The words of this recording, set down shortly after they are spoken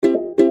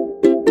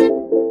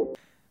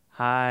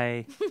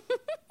Hi.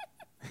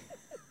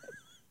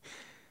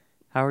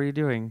 How are you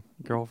doing,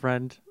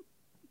 girlfriend?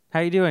 How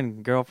you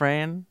doing,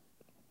 girlfriend?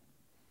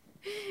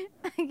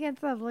 I can't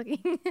stop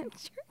looking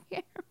at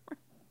your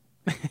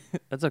camera.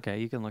 That's okay.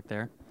 You can look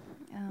there.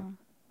 Oh,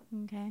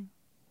 okay.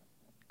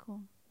 Cool.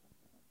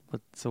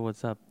 So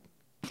what's up?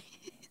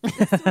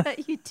 This is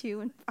what you do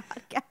in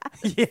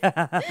podcasts.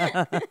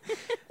 Yeah.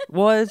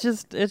 Well, it's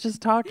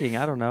just talking.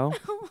 I don't know.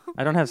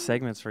 I don't have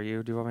segments for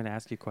you. Do you want me to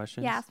ask you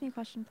questions? Yeah, ask me a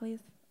question,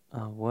 please.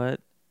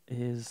 What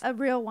is... A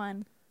real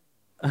one.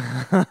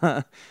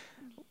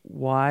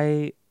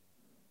 Why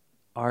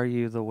are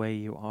you the way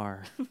you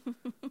are?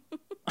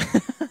 What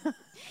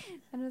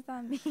does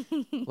that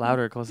mean?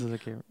 Louder, closer to the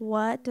camera.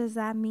 What does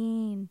that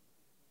mean?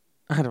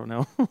 I don't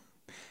know.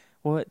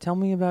 Well, tell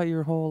me about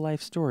your whole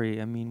life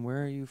story. I mean,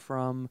 where are you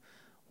from?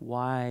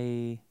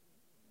 Why?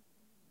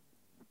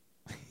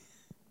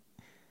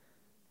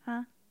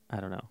 Huh?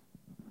 I don't know.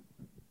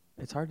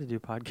 It's hard to do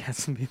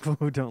podcasts with people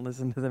who don't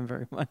listen to them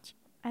very much.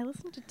 I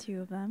listened to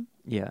 2 of them.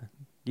 Yeah.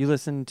 You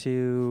listen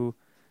to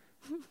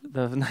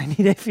the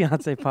 90 Day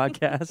Fiancé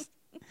podcast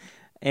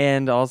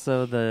and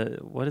also the,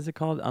 what is it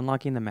called?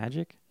 Unlocking the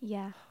Magic?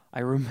 Yeah. I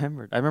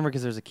remember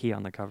because there's a key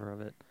on the cover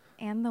of it.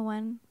 And the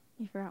one,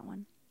 you forgot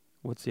one.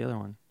 What's the other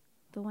one?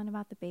 The one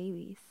about the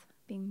babies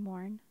being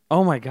born.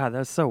 Oh my God,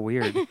 that's so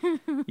weird.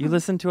 You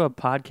listen to a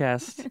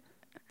podcast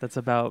that's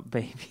about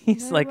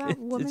babies? They're Like, about it's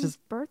women's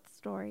just, birth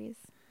stories.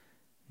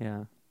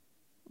 yeah.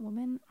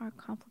 Women are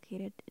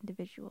complicated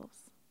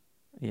individuals.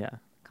 Yeah.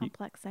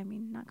 Complex, I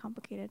mean, not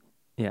complicated.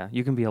 Yeah,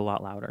 you can be a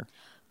lot louder.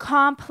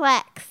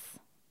 Complex.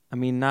 I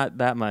mean, not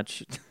that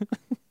much.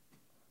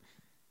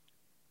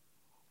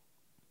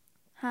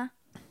 Huh?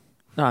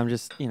 No, I'm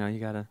just, you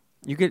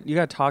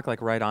gotta talk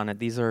like right on it.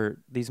 These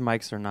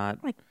mics are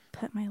not. Like,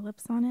 put my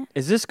lips on it?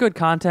 Is this good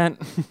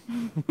content?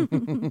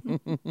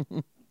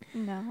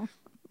 No.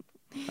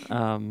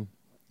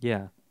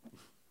 Yeah.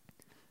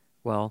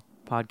 Well,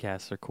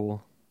 podcasts are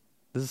cool.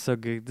 This is so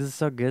good. This is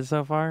so good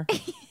so far.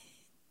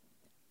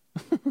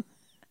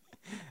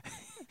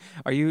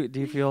 Do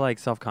you feel like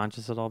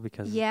self-conscious at all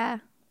because... Yeah.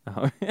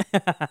 Oh.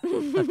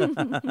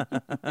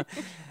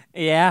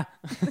 Yeah.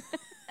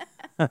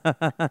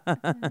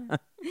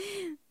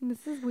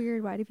 This is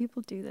weird. Why do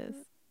people do this?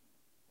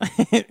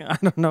 I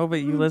don't know, but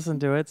you listen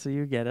to it, so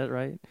you get it,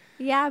 right?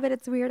 Yeah, but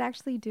it's weird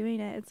actually doing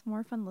it. It's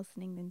more fun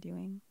listening than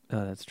doing.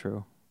 Oh, that's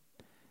true.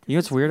 You know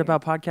what's weird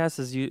about podcasts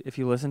is if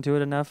you listen to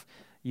it enough,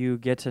 you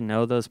get to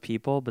know those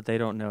people, but they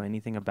don't know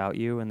anything about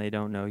you and they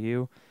don't know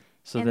you.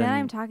 So and then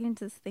I'm talking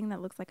to this thing that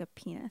looks like a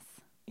penis.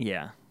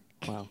 Yeah.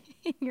 Wow.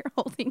 You're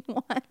holding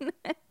one.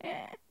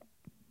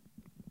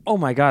 Oh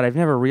my God, I've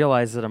never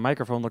realized that a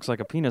microphone looks like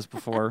a penis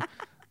before.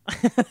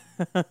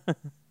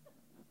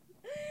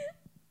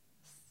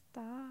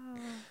 Stop.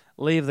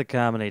 Leave the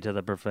comedy to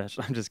the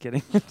professional. I'm just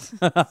kidding.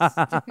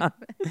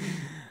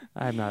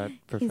 I'm not a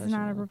professional. He's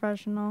not a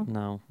professional.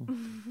 No.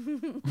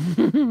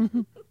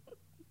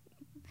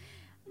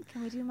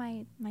 Can we do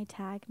my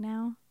tag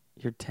now?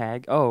 Your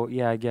tag? Oh,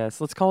 yeah, I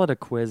guess. Let's call it a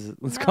quiz.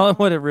 Let's call it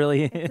what it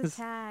really is. It's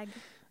a tag.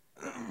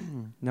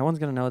 No one's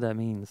going to know what that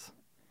means.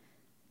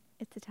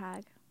 It's a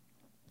tag.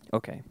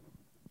 Okay.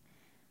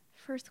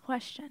 First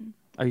question.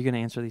 Are you going to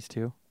answer these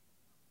two?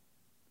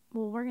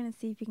 Well, we're going to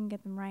see if you can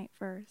get them right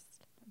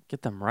first.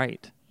 Get them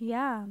right.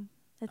 Yeah.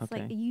 It's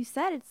Okay. like you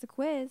said, it's a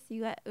quiz.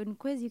 In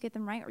quiz, you get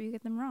them right or you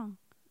get them wrong.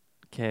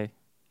 Okay.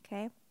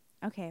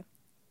 Okay.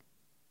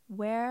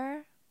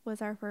 Where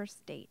was our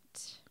first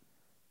date?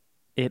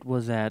 It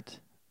was at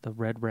the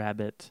Red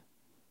Rabbit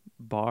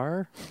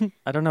bar.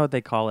 I don't know what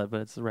they call it, but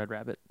it's the Red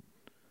Rabbit.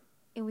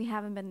 And we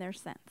haven't been there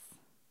since.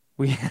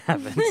 We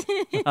haven't.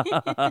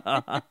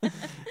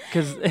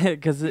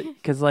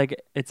 Because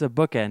like it's a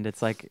bookend.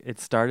 It's like it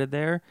started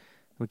there.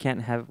 We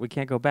can't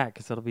go back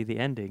because that'll be the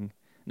ending.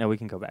 No, we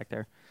can go back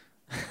there.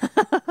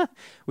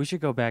 We should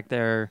go back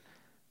there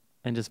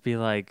and just be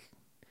like,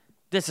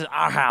 this is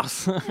our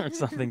house or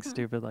something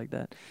stupid like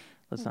that.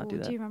 Let's not do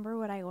that. Do you remember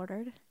what I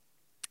ordered?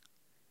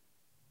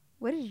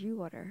 What did you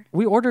order?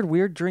 We ordered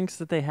weird drinks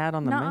that they had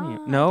on the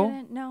menu. No? I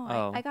didn't. No,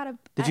 Oh. I got a...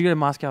 Did you get a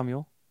Moscow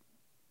Mule?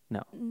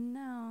 No.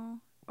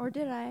 No. Or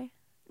did I?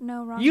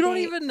 No, wrong You date. don't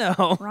even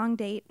know. Wrong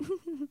date.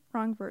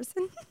 Wrong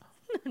person.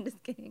 No, I'm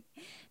just kidding.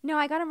 No,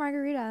 I got a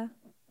margarita.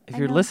 If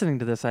you're listening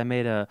to this, I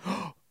made a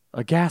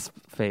gasp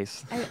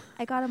face.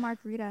 I got a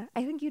margarita.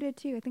 I think you did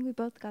too. I think we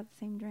both got the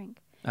same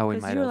drink. Oh, we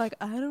might have. You were like,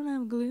 I don't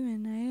have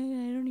gluten.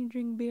 I don't even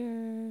drink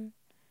beer.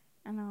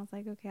 And I was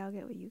like, okay, I'll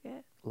get what you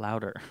get.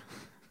 Louder.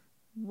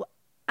 Oh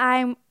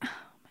my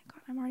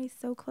God, I'm already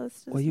so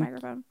close to this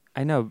microphone.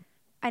 I know.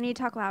 I need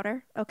to talk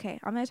louder.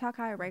 Okay, I'm going to talk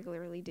how I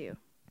regularly do.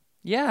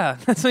 Yeah,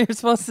 that's what you're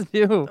supposed to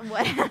do.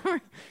 Whatever.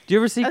 Do you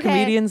ever see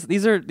comedians?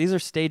 These are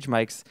stage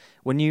mics.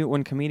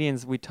 When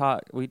comedians we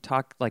talk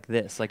like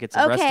this, like it's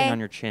resting on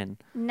your chin.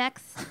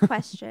 Next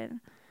question.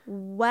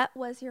 What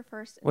was your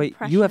first impression?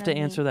 Wait, you have to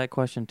answer that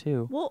question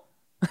too. Well,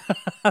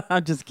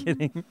 I'm just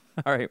kidding.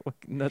 All right,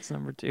 that's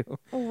number 2.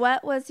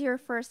 What was your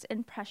first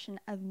impression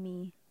of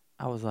me?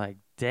 I was like,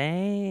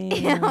 dang,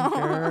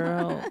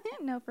 girl.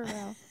 No, for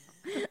real.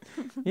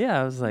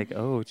 Yeah, I was like,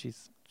 oh,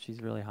 she's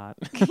really hot.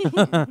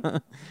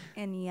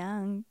 And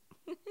young.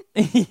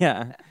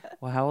 Yeah.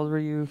 Well, how old were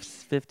you?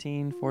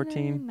 15,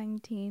 14?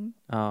 19.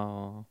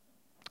 Oh,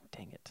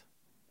 dang it.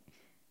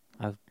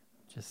 I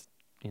just,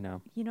 You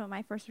know what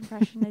my first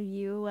impression of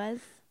you was?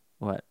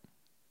 what?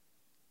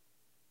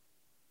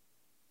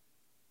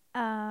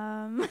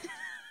 I'm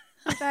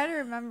trying to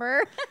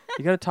remember.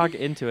 You got to talk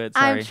into it.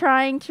 Sorry. I'm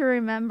trying to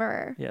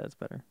remember. Yeah, that's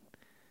better.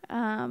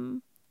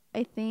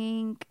 I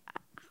think.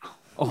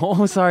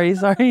 Oh, sorry.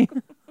 You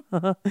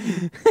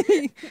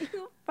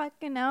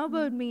fucking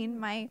elbowed me in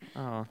my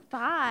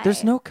thigh.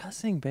 There's no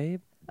cussing,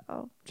 babe.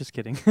 Oh. Just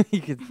kidding.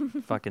 You could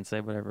fucking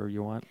say whatever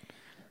you want.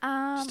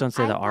 Just don't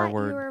say the R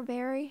word. You were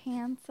very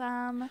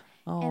handsome.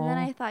 Oh. And then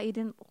I thought you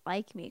didn't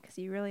like me because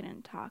you really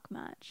didn't talk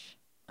much.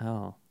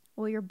 Oh.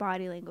 Well, your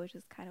body language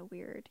is kind of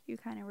weird. You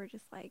kind of were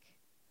just like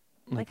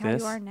how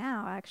this? you are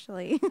now,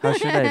 actually. How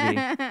should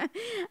I be?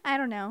 I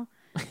don't know.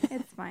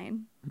 It's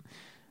fine.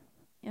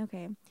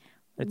 Okay.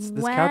 This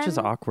couch is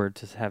awkward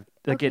to have.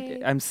 Like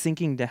Okay. I'm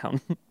sinking down.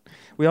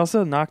 We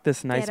also knocked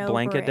this nice Get over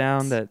blanket it.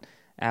 down that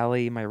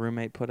Allie, my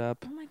roommate, put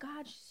up. Oh my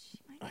God. She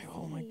might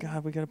Oh my see.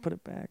 God, we gotta put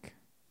it back.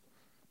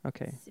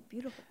 Okay. It's a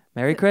beautiful.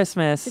 Merry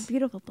Christmas. It's a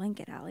beautiful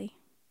blanket, Allie.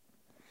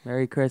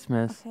 Merry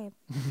Christmas. Okay.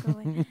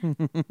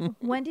 Going.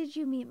 When did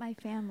you meet my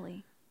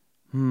family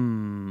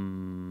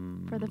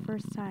for the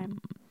first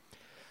time?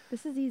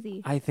 This is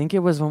easy. I think it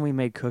was when we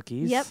made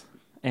cookies. Yep.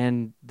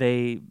 And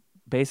I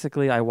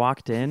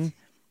walked in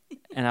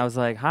and I was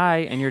like, hi.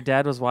 And your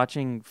dad was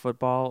watching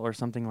football or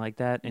something like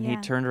that. And he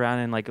Yeah. turned around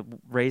and like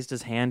raised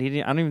his hand. I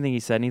don't even think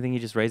he said anything. He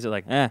just raised it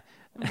like, eh.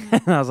 Mm-hmm.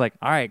 And I was like,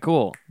 all right,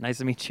 cool. Nice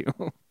to meet you.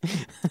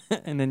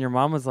 And then your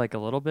mom was like a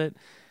little bit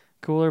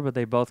cooler, but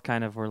they both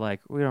kind of were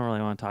like, we don't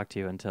really want to talk to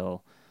you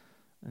until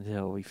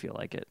we feel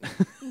like it.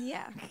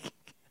 Yeah.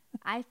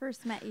 I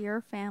first met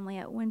your family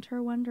at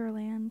Winter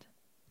Wonderland.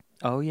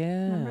 Oh,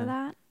 yeah. Remember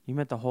that? You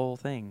met the whole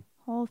thing.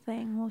 Whole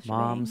thing. Whole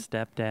Mom,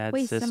 shebang. stepdad,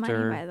 Waste sister. of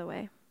money, by the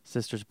way.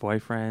 Sister's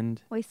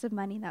boyfriend. Waste of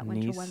money, that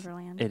Winter niece.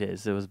 Wonderland. It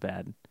is. It was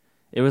bad.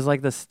 It was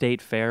like the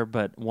state fair,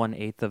 but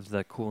 1/8 of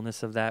the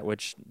coolness of that,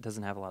 which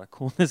doesn't have a lot of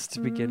coolness to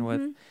begin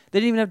with. They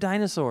didn't even have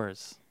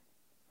dinosaurs.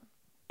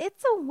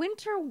 It's a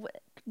winter.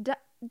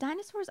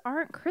 Dinosaurs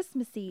aren't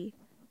Christmassy.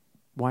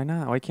 Why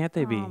not? Why can't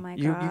they be? Oh my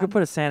You God. could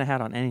put a Santa hat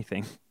on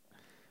anything.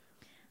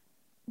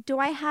 Do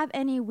I have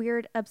any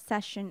weird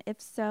obsession? If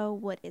so,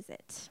 what is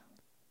it?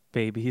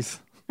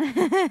 Babies,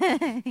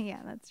 Yeah,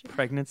 that's true.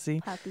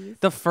 pregnancy. Puppies.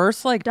 The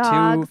first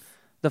Dogs.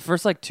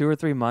 2 or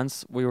 3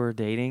 months we were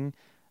dating,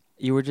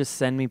 you would just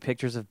send me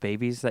pictures of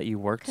babies that you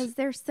worked Because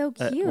they're so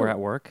cute. were at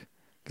work.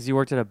 Because you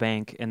worked at a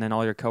bank, and then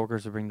all your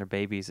coworkers would bring their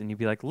babies, and you'd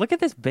be like, "Look at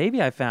this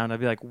baby I found."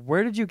 I'd be like,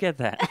 "Where did you get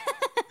that?"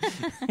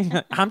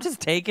 I'm just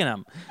taking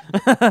them.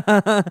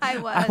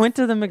 I went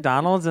to the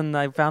McDonald's and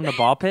I found the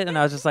ball pit, and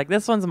I was just like,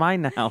 "This one's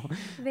mine now."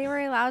 They were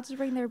allowed to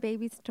bring their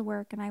babies to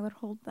work, and I would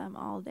hold them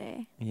all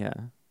day. Yeah.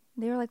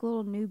 They were like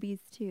little newbies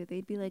too.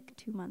 They'd be like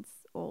 2 months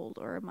old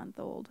or a month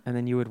old. And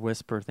then you would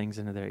whisper things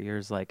into their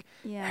ears like,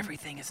 Yeah.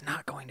 "Everything is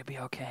not going to be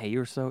okay.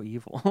 You're so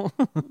evil."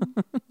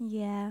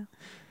 Yeah.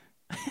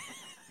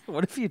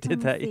 What if you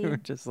did Let that? me You were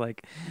see. just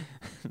like,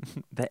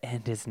 "The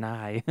end is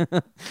nigh."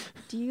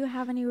 Do you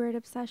have any weird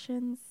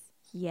obsessions?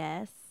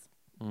 Yes.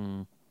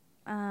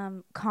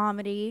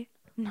 Comedy.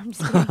 No, I'm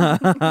just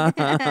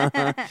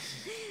kidding.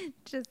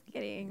 Just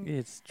kidding.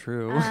 It's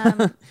true.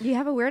 You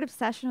have a weird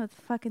obsession with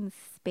fucking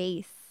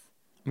space.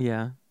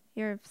 Yeah.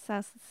 You're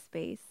obsessed with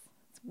space.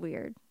 It's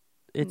weird.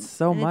 It's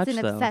so And much, it's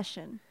an though.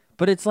 obsession.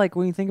 But it's like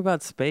when you think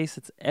about space,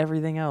 it's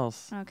everything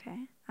else.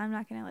 Okay. I'm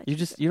not going to let You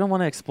you. you don't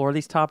want to explore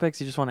these topics.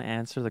 You just want to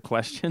answer the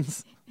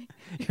questions.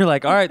 You're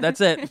like, all right,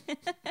 that's it.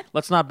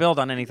 Let's not build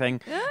on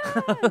anything.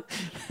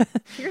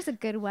 Here's a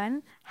good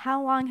one.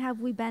 How long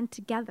have we been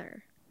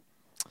together?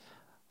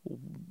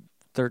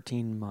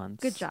 13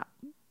 months. Good job.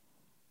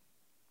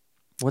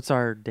 What's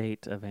our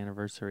date of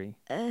anniversary?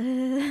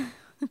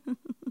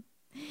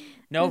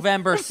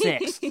 November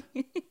 6th.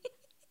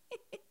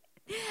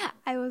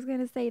 I was going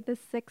to say the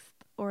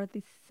 6th or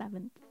the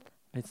 7th.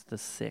 It's the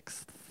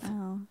 6th.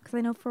 Oh, because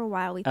I know for a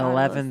while we thought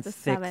it 11th, was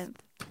the 6th, 7th.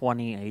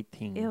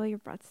 2018. Ew, your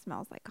breath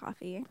smells like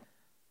coffee.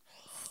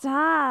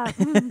 Stop.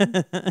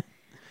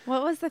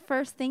 What was the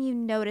first thing you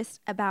noticed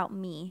about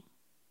me?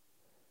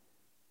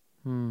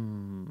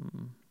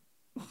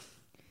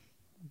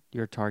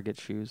 Your Target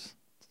shoes.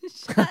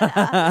 Shut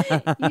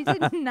up. You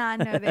did not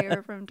know they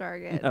were from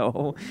Target.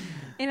 No.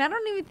 And I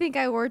don't even think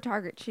I wore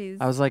Target shoes.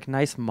 I was like,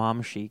 nice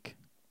mom chic.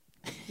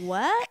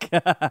 What?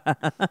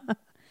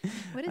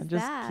 What is I'm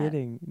just that?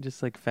 kidding.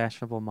 Just like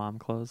fashionable mom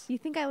clothes. You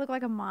think I look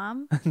like a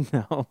mom?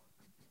 No.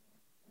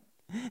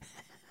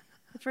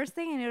 The first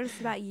thing I noticed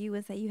about you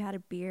was that you had a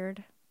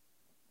beard.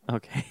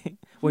 Okay.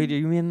 Wait, do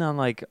you mean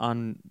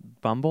on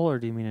Bumble or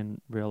do you mean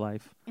in real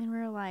life? In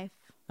real life.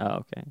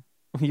 Oh, okay.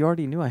 You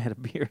already knew I had a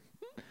beard.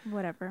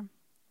 Whatever.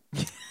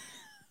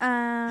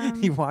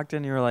 You walked in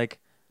and you were like,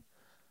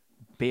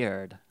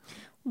 beard.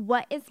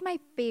 What is my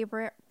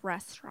favorite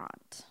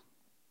restaurant?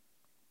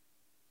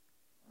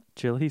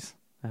 Chili's?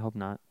 I hope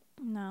not.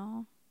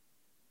 No.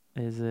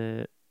 Is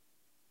it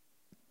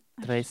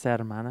Tres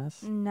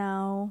Hermanas?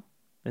 No.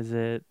 Is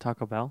it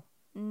Taco Bell?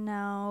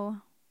 No.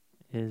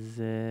 Is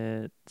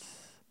it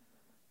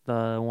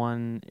the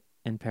one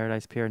in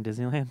Paradise Pier in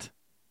Disneyland?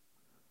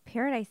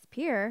 Paradise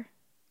Pier?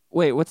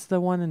 Wait, what's the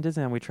one in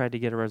Disneyland we tried to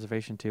get a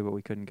reservation to, but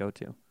we couldn't go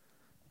to?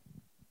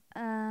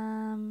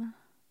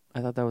 I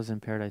thought that was in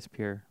Paradise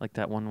Pier. Like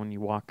that one when you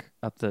walk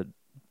up the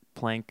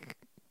plank,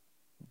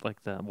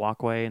 like the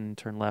walkway, and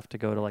turn left to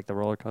go to like the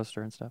roller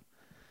coaster and stuff.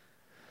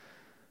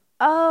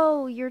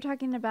 Oh, you're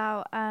talking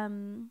about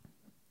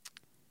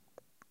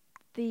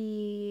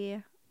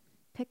the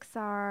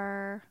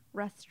Pixar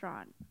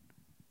restaurant.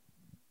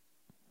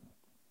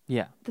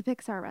 Yeah, The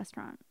Pixar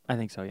restaurant. I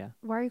think so, yeah.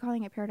 Why are you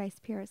calling it Paradise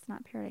Pier? It's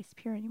not Paradise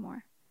Pier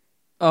anymore.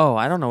 Oh,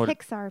 I don't know what...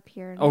 Pixar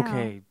Pier now.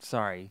 Okay,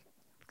 sorry.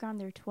 I've gone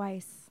there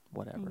twice.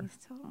 Whatever. And you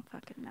still don't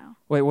fucking know.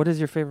 Wait, what is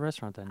your favorite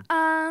restaurant then?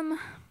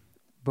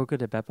 Boca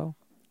de Beppo?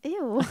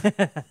 Ew.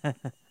 I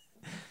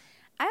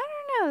don't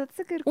know. That's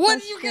a good What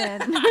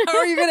question. How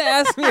are you going to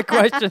ask me a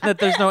question that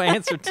there's no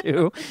answer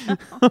to?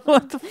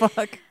 What the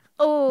fuck?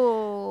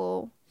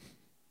 Oh.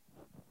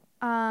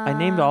 I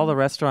named all the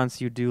restaurants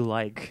you do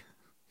like.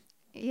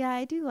 Yeah,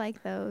 I do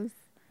like those.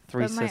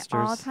 Three but Sisters.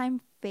 My all-time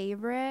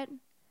favorite,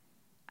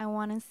 I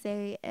want to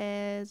say,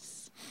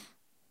 is...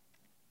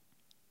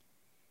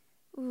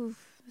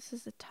 Oof, this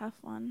is a tough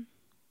one.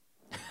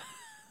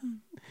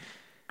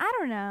 I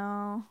don't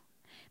know.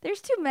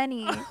 There's too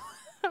many.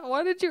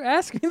 Why did you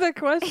ask me that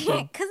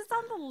question? Because it's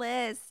on the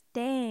list.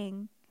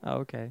 Dang. Oh,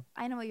 okay.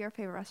 I know what your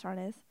favorite restaurant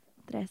is.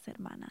 Tres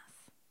Hermanas.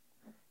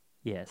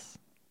 Yes.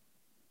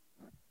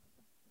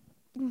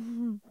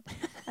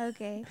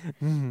 Okay.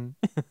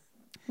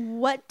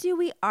 What do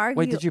we argue?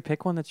 Wait, did you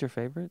pick one that's your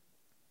favorite?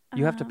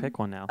 You have to pick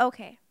one now.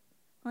 Okay.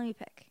 Let me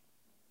pick.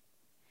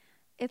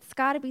 It's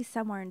got to be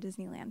somewhere in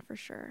Disneyland for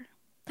sure.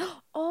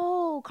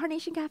 Oh,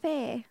 Carnation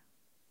Cafe.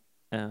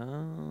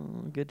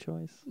 Oh, good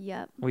choice.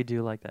 Yep. We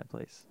do like that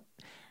place.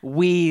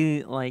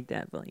 We like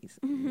that place.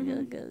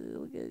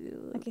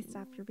 Okay,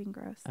 stop. You're being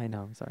gross. I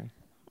know. I'm sorry.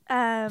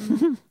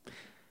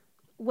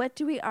 What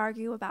do we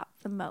argue about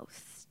the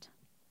most?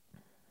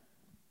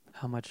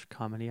 How much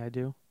comedy I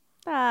do?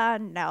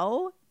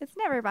 No. It's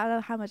never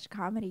about how much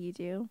comedy you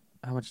do.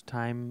 How much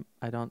time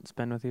I don't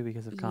spend with you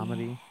because of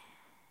comedy?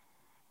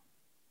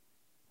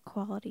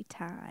 Quality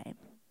time.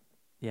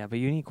 Yeah, but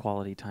you need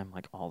quality time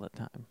like all the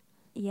time.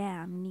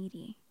 Yeah, I'm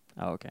needy.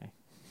 Oh, okay.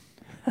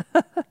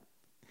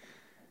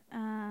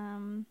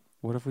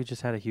 What What if we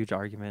just had a huge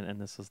argument and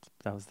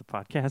that was the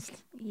podcast?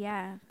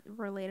 Yeah,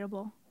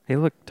 relatable. Hey,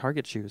 look,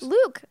 Target shoes.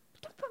 Luke,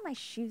 don't put my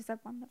shoes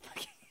up on the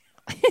fucking...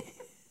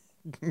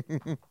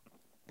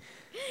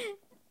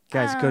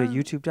 Guys, go to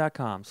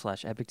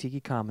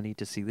youtube.com/epictikicomedy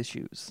to see the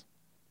shoes.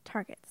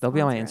 Target. They'll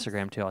be on my sponsor us.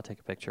 Instagram too. I'll take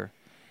a picture.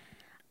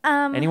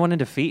 Anyone Anyone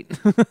into feet?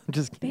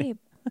 Just kidding. Babe.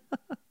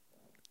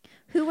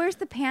 Who wears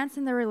the pants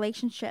in the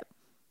relationship?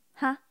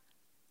 Huh?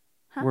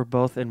 We're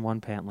both in one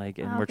pant leg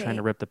and we're trying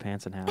to Okay. rip the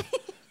pants in half.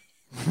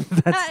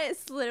 That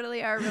is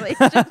literally our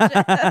relationship.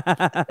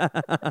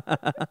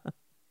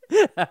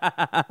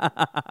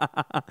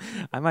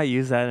 I might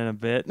use that in a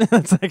bit.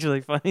 That's actually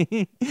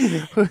funny.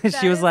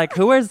 She was is- like,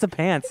 "Who wears the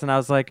pants?" And I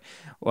was like,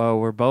 "Well,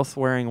 we're both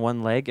wearing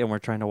one leg and we're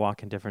trying to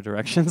walk in different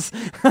directions."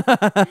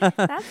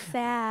 That's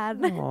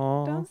sad.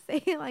 Aw. Don't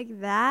say it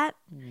like that.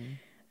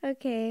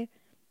 Okay.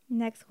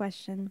 Next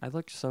question. I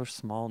looked so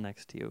small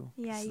next to you.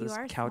 Yeah, you this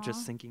are couch is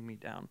small. sinking me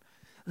down.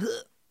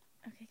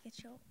 Okay,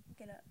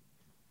 get up.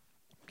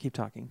 Keep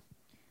talking.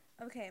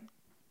 Okay.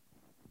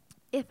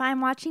 If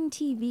I'm watching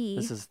TV,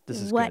 This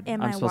is what good.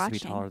 am I'm I supposed watching?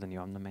 to be taller than you.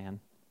 I'm the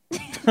man.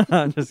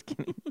 I'm just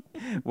kidding.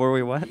 Were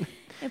we what?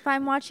 If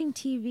I'm watching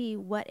TV,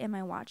 what am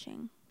I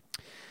watching?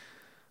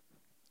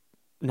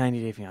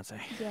 90 Day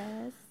Fiance.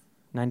 Yes.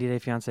 90 Day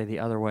Fiance the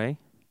other way.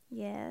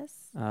 Yes.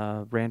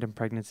 Random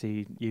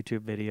pregnancy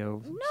YouTube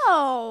video.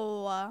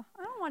 No. I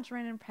don't watch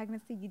random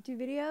pregnancy YouTube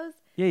videos.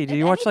 Yeah, you do. If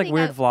You watch like anything,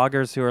 weird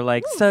vloggers who are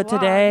like, Ooh, so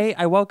today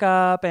vlogs. I woke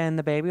up and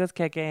the baby was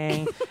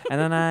kicking, and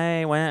then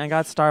I went and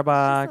got Just a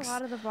Starbucks.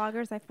 lot of the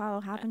vloggers I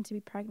follow happen to be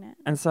pregnant.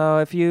 And so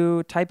if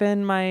you type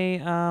in my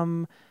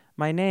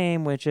my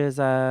name, which is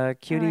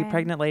cutie Alright.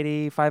 pregnant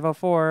lady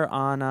 504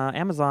 on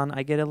Amazon,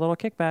 I get a little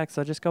kickback.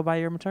 So just go buy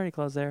your maternity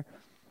clothes there.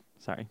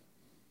 Sorry,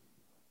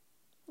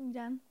 You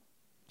done?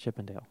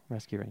 Chippendale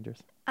Rescue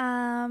Rangers.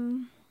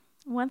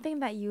 One thing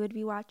that you would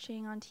be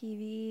watching on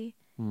TV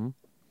Hmm.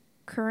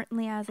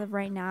 currently as of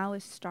right now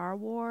is Star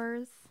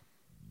Wars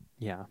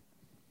Yeah.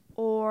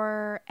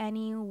 or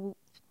any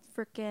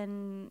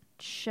freaking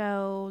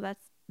show that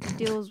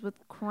deals with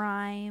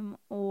crime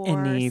or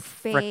Any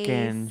space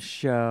frickin'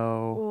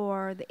 show.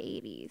 or the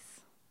 80s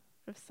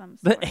of some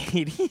The sort.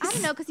 80s. I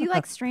don't know, because you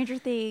like Stranger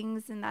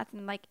Things and that's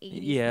in like 80s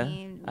Yeah,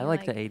 theme. I You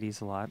like the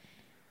 80s a lot.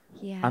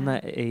 Yeah. I'm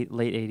a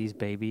late 80s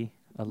baby,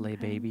 a lay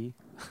Okay. baby.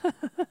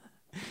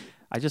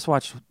 I just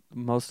watched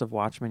most of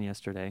Watchmen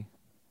yesterday.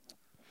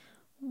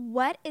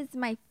 What is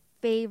my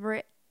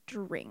favorite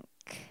drink?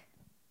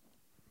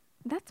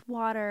 That's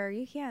water.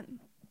 You can't.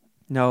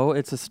 No,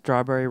 it's a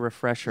strawberry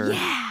refresher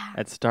Yeah.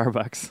 at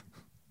Starbucks.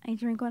 I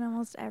drink one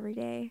almost every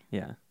day.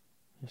 Yeah.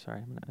 You're sorry.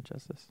 I'm going to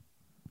adjust this.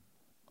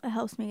 It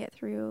helps me get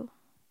through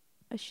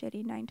a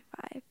shitty 9 to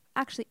 5.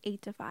 Actually,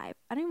 8 to 5.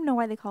 I don't even know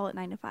why they call it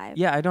 9 to 5.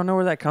 Yeah, I don't know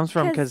where that comes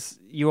from 'Cause- because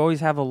you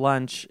always have a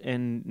lunch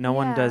and no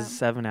one does Yeah.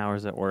 7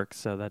 hours at work,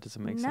 so that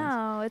doesn't make sense.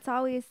 No, it's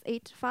always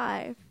 8 to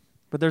 5.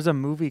 But there's a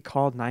movie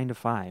called 9 to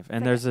 5,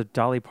 and like there's a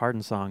Dolly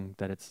Parton song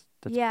that's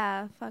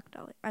Yeah, fuck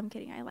Dolly. I'm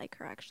kidding. I like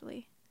her,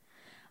 actually.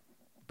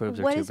 boobs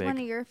are What too is big. one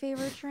of your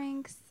favorite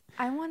drinks?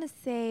 I want to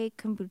say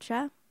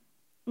kombucha.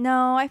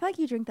 No, I feel like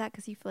you drink that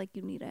because you feel like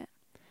you need it.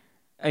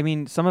 I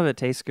mean, some of it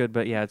tastes good,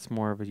 but yeah, it's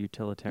more of a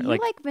utilitarian. You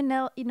like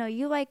vanilla,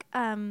 you like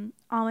almond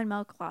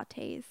milk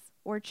lattes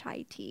or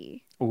chai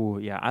tea. Oh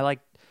yeah, I like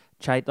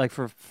chai, like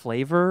for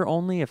flavor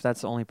only. If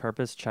that's the only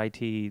purpose, chai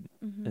tea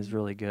is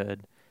really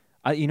good.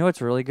 You know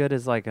what's really good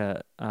is like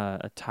a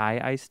Thai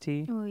iced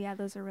tea. Oh yeah,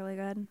 those are really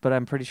good. But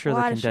I'm pretty sure A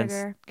the lot of condensed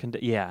sugar.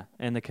 yeah,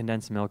 and the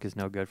condensed milk is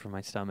no good for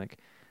my stomach.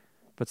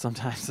 But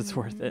sometimes it's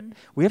worth it.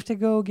 We have to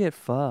go get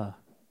pho.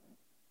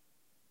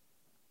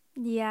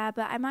 Yeah,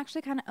 but I'm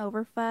actually kind of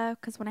over pho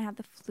because when I had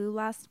the flu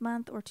last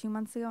month or 2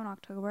 months ago in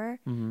October,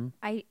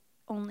 I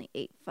only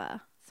ate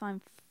pho, so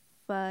I'm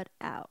pho'd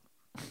out.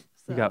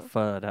 You got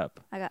pho'd up.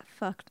 I got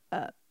fucked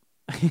up.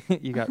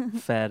 You got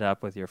fed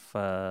up with your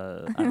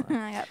pho. I don't know.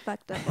 I got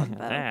fucked up on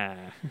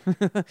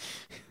pho.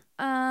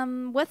 Ah.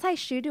 What size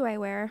shoe do I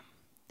wear?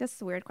 That's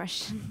a weird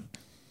question.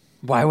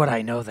 Why would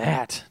I know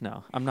that?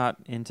 No, I'm not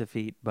into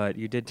feet, but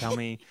you did tell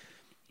me.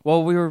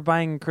 Well, we were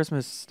buying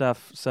Christmas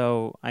stuff,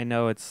 so I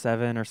know it's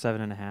 7 or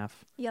 7.5.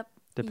 Yep.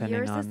 Depending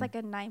Yours on. is like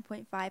a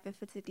 9.5 if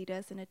it's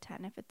Adidas and a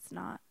 10 if it's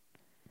not.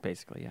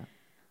 Basically, yeah.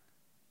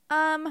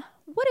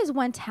 What is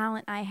one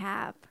talent I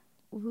have?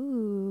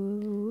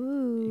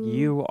 Ooh.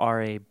 You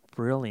are a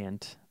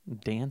brilliant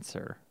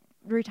dancer.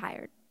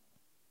 Retired.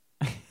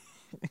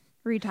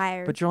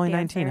 Retired. But you're only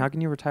 19. How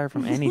can you retire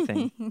from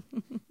anything?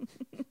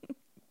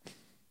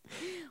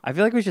 I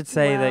feel like we should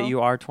say that Well,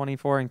 you are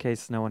 24 in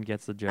case no one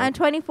gets the joke. I'm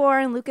 24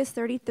 and Luke is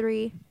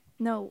 33.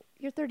 No,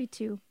 you're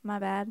 32. My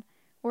bad.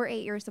 We're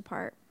 8 years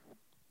apart.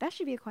 That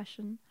should be a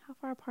question. How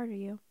far apart are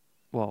you?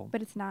 Well,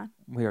 But it's not.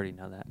 we already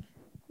know that.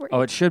 We're Oh,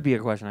 8. it should be a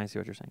question. I see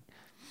what you're saying.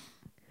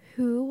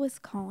 Who was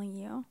calling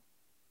you?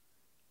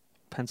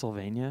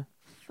 Pennsylvania?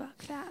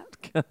 Fuck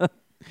that.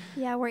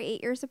 Yeah, we're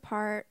 8 years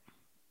apart.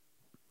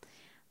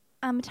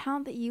 A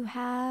talent that you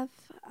have,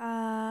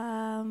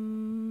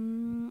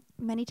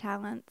 many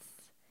talents.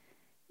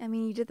 I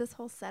mean, you did this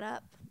whole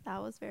setup.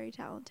 That was very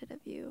talented of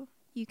you.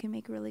 You can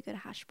make really good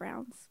hash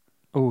browns.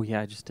 Oh,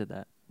 yeah, I just did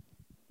that.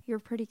 You're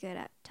pretty good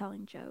at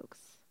telling jokes.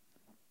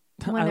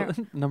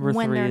 Number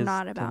When 3 they're is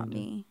not about telling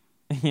me.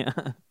 Yeah.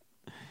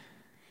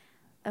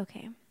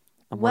 Okay.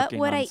 I'm What working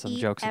would on I some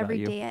eat jokes about every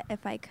you. day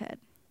if I could?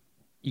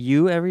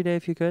 You every day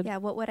if you could? Yeah,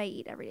 what would I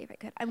eat every day if I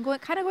could? I'm going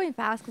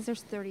fast because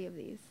there's 30 of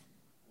these.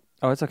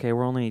 Oh, it's okay.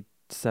 We're only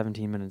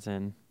 17 minutes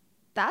in.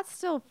 That's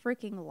still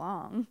freaking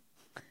long.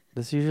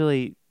 This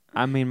usually,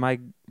 I mean, my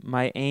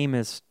aim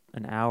is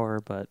an hour,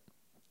 but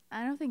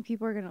I don't think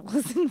people are gonna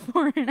listen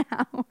for an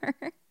hour.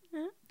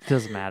 it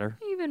doesn't matter.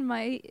 Even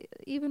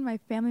my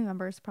family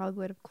members probably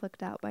would have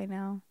clicked out by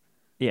now.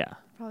 Yeah.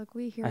 Probably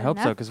we hear. I hope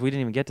so, enough. because we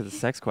didn't even get to the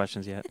sex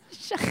questions yet.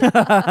 Shut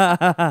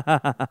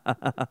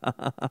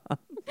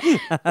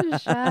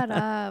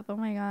up! Oh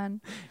my god.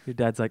 Your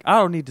dad's like, I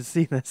don't need to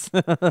see this.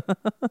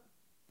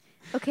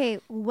 Okay,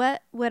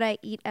 what would I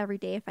eat every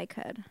day if I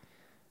could?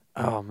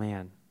 Oh,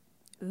 man.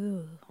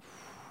 Ooh.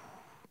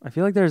 I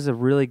feel like there's a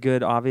really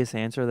good obvious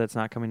answer that's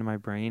not coming to my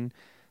brain.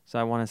 So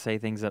I want to say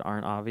things that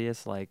aren't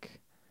obvious,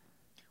 like...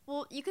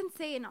 Well, you can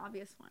say an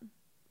obvious one.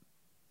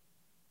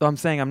 Well, I'm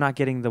saying I'm not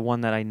getting the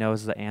one that I know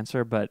is the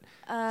answer, but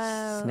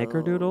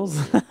snickerdoodles?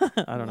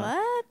 I don't know.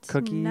 What?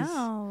 Cookies?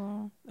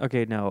 No.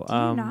 Okay, no. Do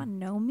you not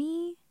know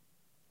me?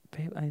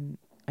 Babe,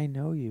 I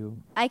know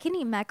you. I can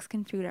eat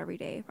Mexican food every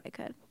day if I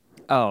could.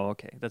 Oh,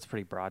 okay. That's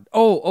pretty broad.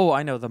 Oh,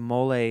 I know. The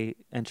mole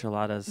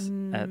enchiladas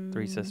at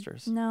Three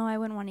Sisters. No, I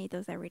wouldn't want to eat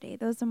those every day.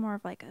 Those are more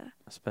of like a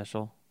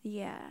Special.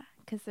 yeah,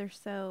 because they're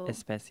so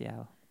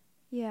Especial.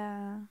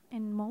 yeah,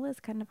 and mole is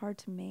kind of hard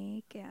to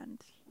make and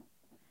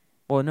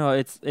Well, no,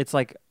 it's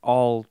like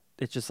all.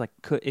 It's just like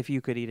if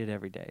you could eat it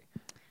every day,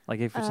 like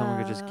if someone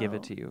could just give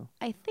it to you.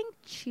 I think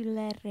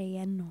chile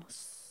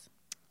rellenos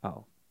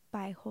Oh.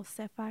 by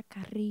Josefa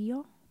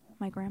Carrillo,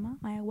 my grandma,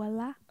 my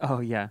abuela. Oh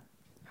yeah.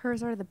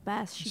 Hers are the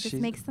best. She just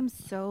She's- makes them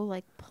so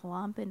like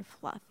plump and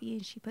fluffy,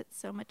 and she puts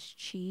so much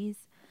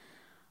cheese.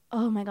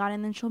 Oh my god!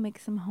 And then she'll make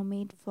some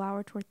homemade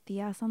flour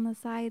tortillas on the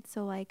side.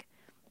 So like,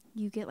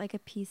 you get like a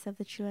piece of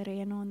the chile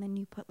relleno, and then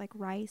you put like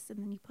rice, and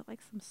then you put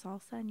like some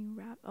salsa, and you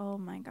wrap. Oh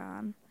my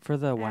god! For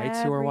the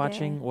whites who are Every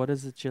watching, day. what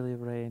is the chili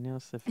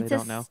rellenos if they It's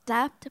don't a know?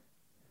 stuffed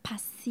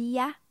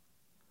pasilla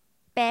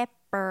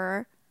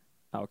pepper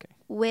Oh, okay.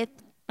 with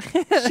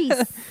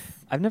cheese.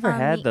 I've never on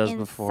had the those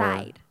before.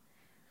 inside.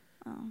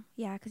 Oh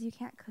yeah, because you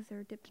can't, because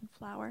they're dipped in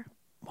flour.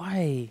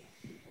 Why?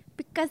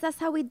 Because that's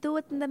how we do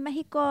it in the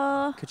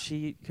Mexico. Could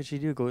she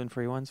do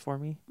gluten-free ones for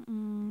me? I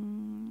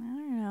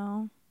don't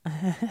know.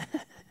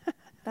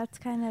 That's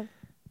kind of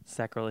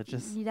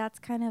Sacrilegious. that's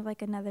kind of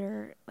like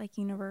another like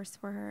universe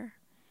for her.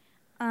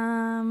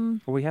 Well,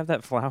 we have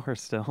that flour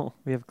still.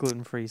 We have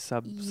gluten-free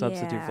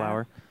substitute Yeah.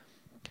 flour,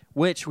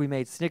 which we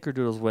made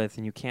snickerdoodles with,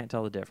 and you can't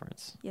tell the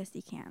difference. Yes,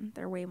 you can.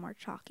 They're way more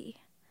chalky.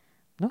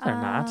 No, they're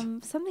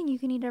not. Something you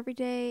can eat every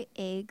day: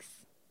 eggs.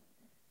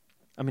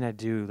 I mean, I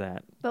do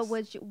that. But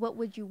what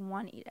would you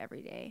want to eat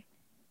every day?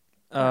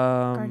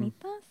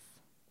 Carnitas?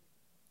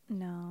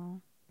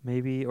 No.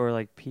 Maybe, or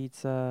like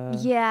pizza.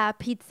 Yeah,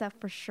 pizza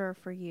for sure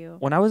for you.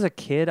 When I was a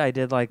kid, I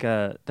did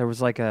there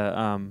was like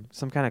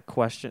some kind of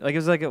question. Like it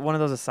was like one of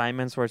those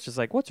assignments where it's just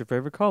like, what's your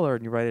favorite color?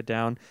 And you write it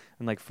down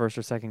in like first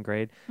or second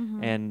grade.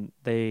 Mm-hmm. And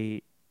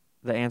the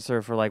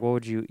answer for like, what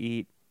would you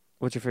eat?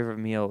 What's your favorite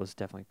meal was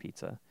definitely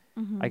pizza.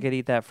 Mm-hmm. I could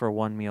eat that for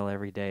one meal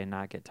every day and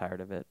not get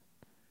tired of it.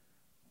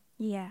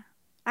 Yeah.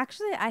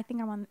 Actually, I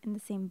think I'm in the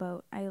same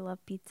boat. I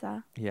love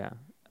pizza. Yeah.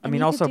 I And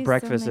mean, you could also do so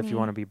breakfast if you many-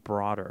 want to be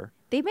broader.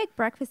 They make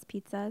breakfast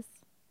pizzas.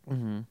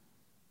 Mm-hmm.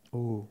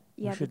 Ooh,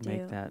 Yeah, we should they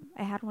make do. that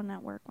I had one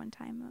at work one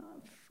time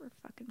for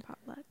fucking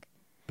potluck.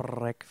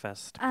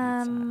 breakfast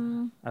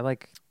pizza. I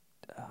like,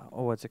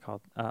 what's it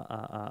called?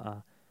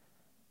 Oh,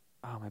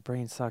 my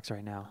brain sucks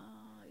right now.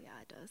 Oh, yeah,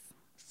 it does.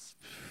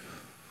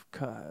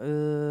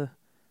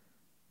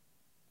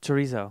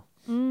 Chorizo.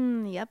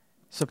 Yep.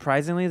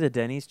 Surprisingly, the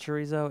Denny's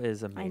chorizo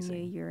is I amazing.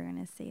 knew you were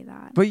going to say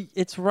that. But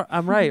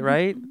I'm right,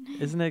 right?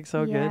 Isn't it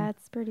so good? Yeah,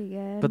 it's pretty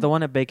good. But the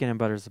one at Bacon and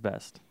Butter is the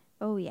best.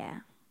 Oh,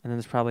 yeah. And then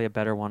there's probably a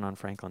better one on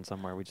Franklin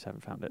somewhere. We just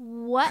haven't found it.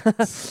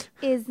 What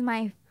is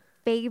my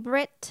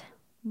favorite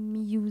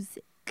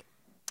music?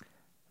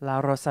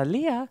 La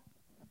Rosalia.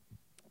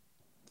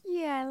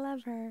 Yeah, I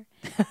love her.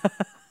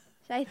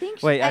 I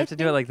think. Wait, I have to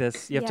do it like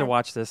this. You have to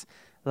watch this.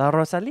 La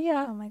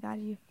Rosalia. Oh my god,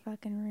 you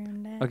fucking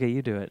ruined it. Okay,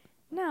 you do it.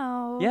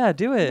 No. Yeah,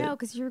 do it. No,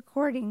 because you're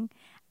recording.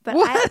 But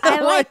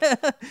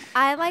What?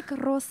 I like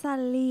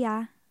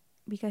Rosalia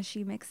because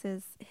she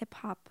mixes hip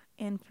hop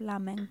and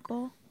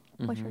flamenco,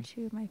 which are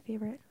two of my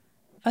favorite.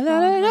 Oh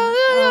my god,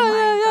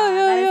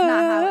 that is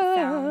not how it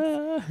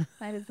sounds.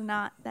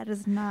 That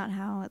is not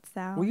how it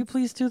sounds. Will you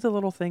please do the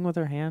little thing with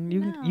her hand?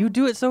 No. You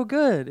do it so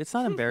good. It's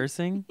not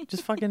embarrassing.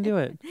 Just fucking do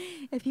it.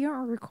 If you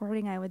weren't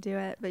recording, I would do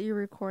it, but you're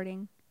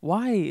recording.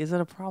 Why is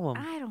that a problem?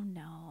 I don't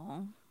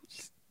know.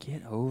 Just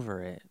get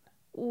over it.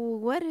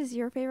 What is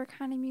your favorite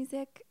kind of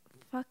music?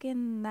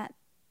 Fucking that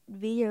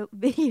video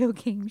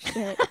game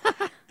shit.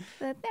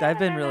 I've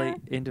been really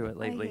into it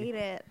lately. I hate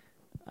it.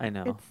 I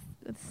know.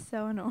 It's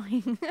so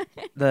annoying.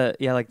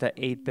 Like the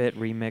 8-bit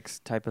remix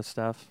type of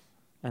stuff.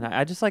 And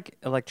I just like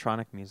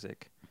electronic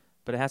music.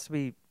 But it has to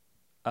be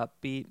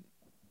upbeat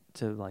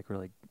to like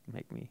really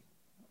make me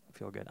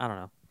feel good. I don't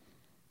know.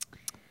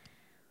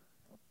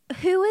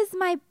 Who is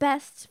my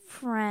best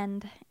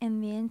friend in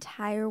the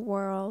entire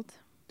world?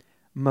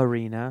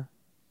 Marina.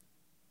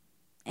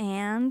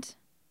 And?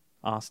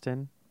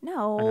 Austin.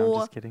 No. I know, I'm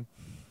just kidding.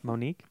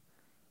 Monique.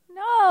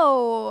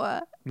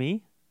 No.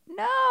 Me?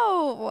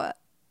 No.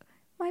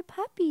 My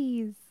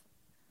puppies.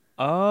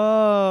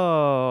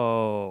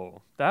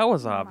 Oh, that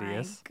was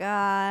obvious. My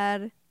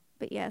God.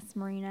 But yes,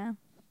 Marina.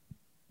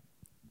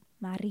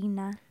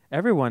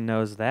 Everyone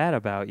knows that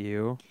about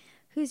you.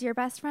 Who's your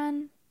best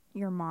friend?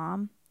 Your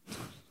mom.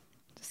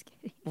 Just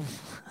kidding.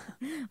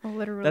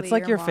 Literally. That's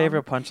like your mom.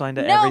 favorite punchline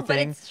to no, everything. But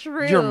it's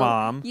true. Your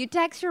mom. You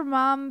text your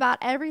mom about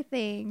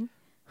everything.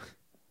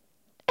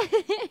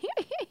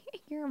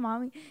 You're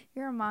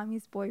a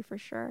mommy's boy for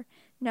sure.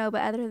 No,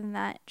 but other than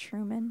that,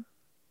 Truman.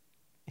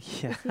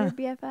 Yeah. Is he your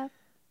BFF?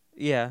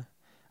 Yeah.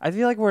 I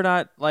feel like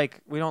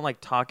we don't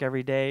like talk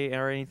every day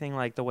or anything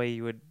like the way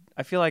you would.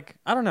 I feel like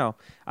I don't know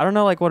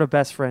like what a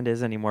best friend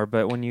is anymore,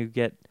 but when you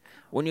get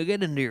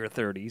into your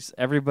 30s,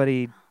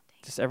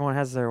 everyone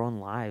has their own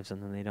lives,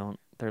 and then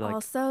they're like,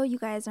 also, you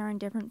guys are in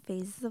different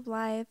phases of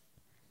life.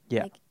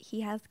 Yeah. Like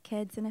he has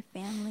kids and a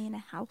family and a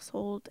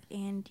household,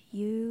 and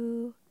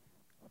you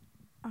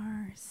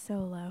are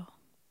solo.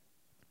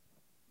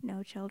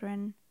 No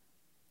children,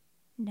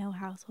 no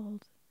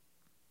household.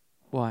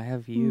 well, I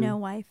have you. No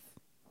wife.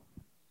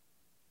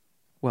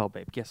 Well,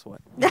 babe, guess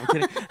what? No, I'm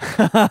kidding.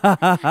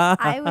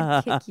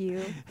 I would kick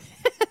you.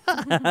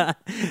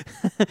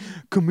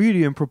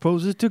 Comedian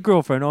proposes to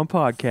girlfriend on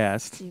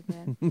podcast.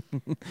 Stupid.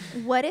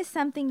 What is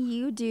something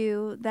you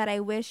do that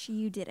I wish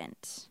you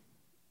didn't?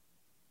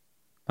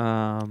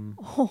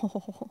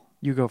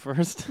 You go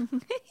first.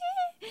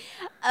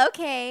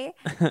 Okay.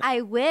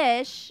 I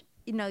wish,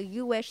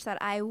 you wish that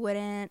I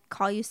wouldn't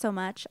call you so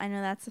much. I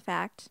know that's a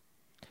fact.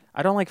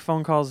 I don't like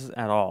phone calls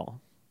at all,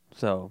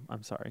 so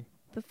I'm sorry.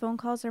 But phone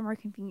calls are more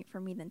convenient for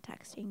me than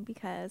texting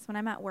because when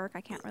I'm at work,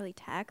 I can't really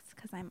text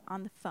because I'm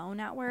on the phone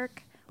at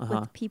work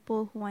with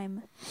people who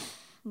I'm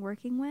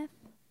working with.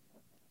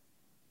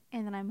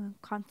 And then I'm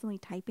constantly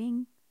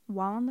typing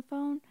while on the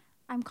phone.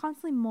 I'm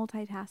constantly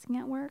multitasking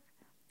at work.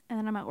 And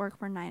then I'm at work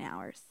for 9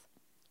 hours.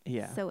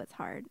 Yeah. So it's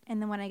hard.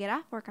 And then when I get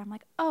off work, I'm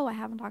like, oh, I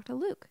haven't talked to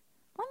Luke.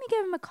 Let me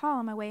give him a call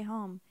on my way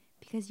home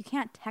because you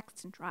can't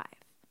text and drive.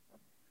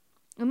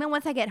 And then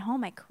once I get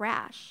home, I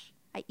crash.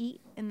 I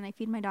eat and then I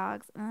feed my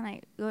dogs and then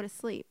I go to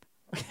sleep.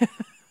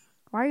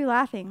 Why are you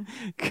laughing?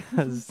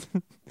 Because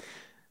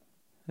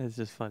it's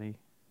just funny.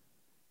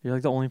 You're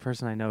like the only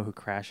person I know who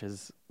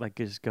crashes, like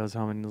just goes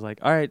home and is like,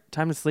 all right,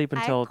 time to sleep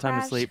until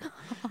time to sleep.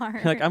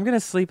 Hard. Like, I'm going to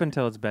sleep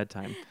until it's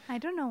bedtime. I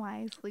don't know why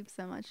I sleep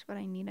so much, but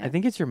I need it. I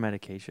think it's your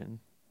medication.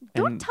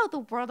 Don't And tell the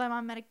world I'm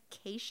on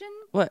medication.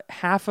 what?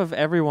 Half of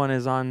everyone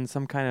is on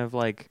some kind of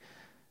like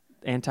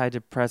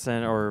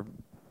antidepressant or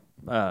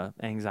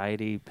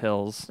anxiety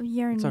pills.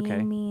 You're It's kneeing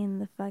okay. me in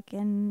the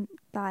fucking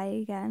thigh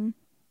again.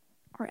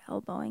 Or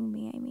elbowing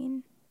me, I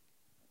mean.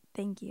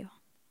 Thank you.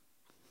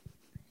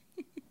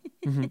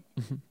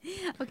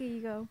 Okay,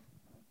 you go.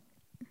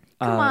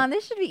 Come on,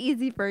 this should be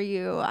easy for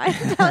you. I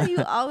tell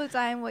you all the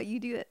time what you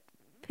do that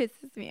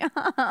pisses me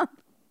off.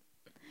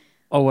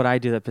 Oh, what I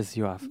do that pisses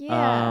you off?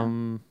 Yeah.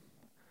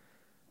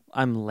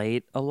 I'm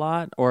late a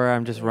lot, or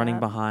I'm just running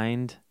Yep.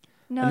 behind.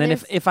 No, And then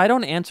if I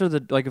don't answer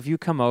if you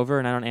come over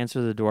and I don't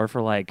answer the door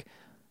for like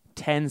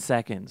 10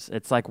 seconds,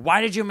 it's like,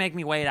 why did you make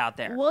me wait out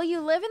there? well, you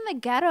live in the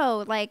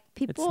ghetto. Like,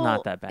 people... It's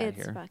not that bad it's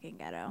here. fucking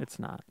ghetto. It's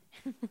not.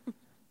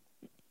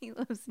 He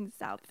lives in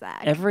South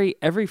Sac. Every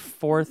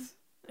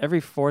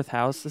fourth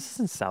house. This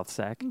isn't South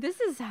Sac.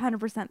 This is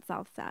 100%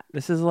 South Sac.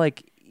 This is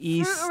like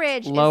East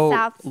Ridge is low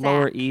South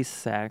lower Sac. East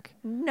Sac.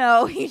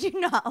 No, you do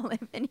not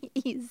live in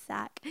East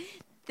Sac.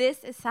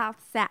 This is South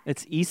Sac.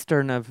 It's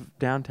eastern of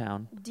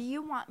downtown. Do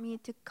you want me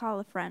to call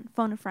a friend?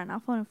 Phone a friend. I'll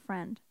phone a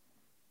friend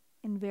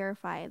and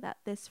verify that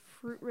this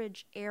Fruit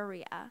Ridge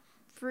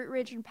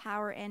and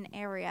Power Inn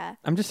area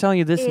I'm just telling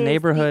you, this is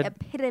neighborhood, the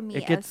epitome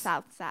it of gets-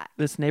 South Sac.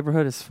 this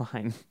neighborhood is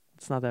fine.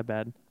 It's not that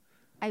bad.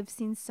 I've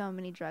seen so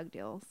many drug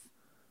deals.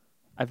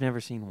 I've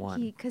never seen one.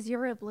 Because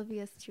you're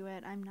oblivious to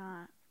it. I'm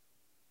not.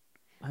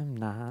 I'm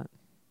not.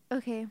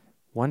 Okay.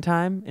 One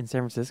time in San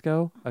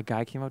Francisco, a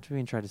guy came up to me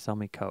and tried to sell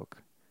me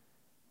coke.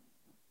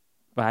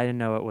 But I didn't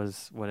know it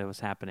was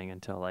happening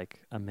until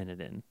like a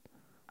minute in.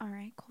 All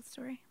right. Cool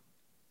story.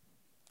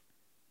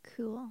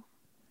 Cool.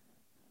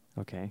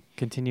 Okay.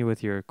 Continue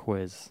with your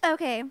quiz.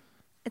 Okay.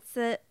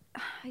 I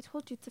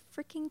told you, it's a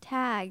freaking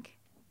tag.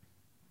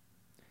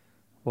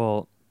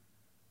 Well,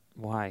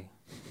 why?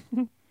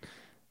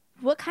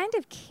 What kind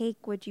of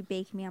cake would you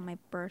bake me on my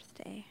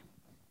birthday?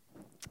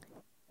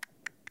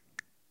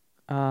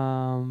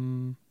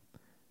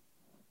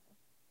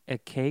 A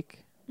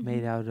cake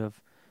made out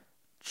of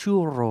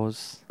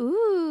churros.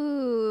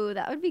 Ooh,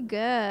 that would be good.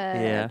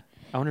 Yeah.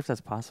 I wonder if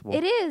that's possible.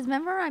 It is.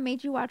 Remember I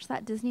made you watch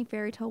that Disney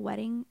fairy tale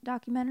wedding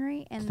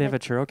documentary? And Do they have a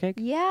churro cake?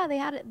 Yeah, they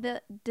had it.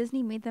 The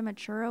Disney made them a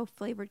churro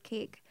flavored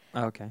cake.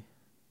 Oh, okay.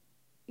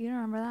 You don't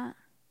remember that?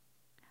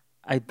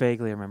 I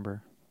vaguely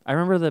remember. I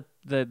remember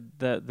the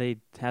they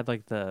had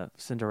like the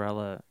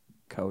Cinderella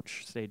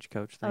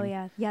stagecoach thing. Oh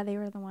yeah, yeah, they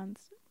were the ones.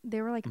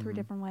 They were like 3 Mhm.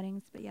 different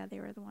weddings, but yeah, they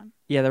were the one.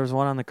 Yeah, there was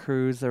one on the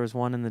cruise. There was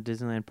one in the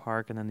Disneyland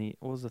park, and then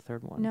what was the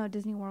third one? No,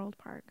 Disney World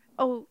Park.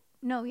 Oh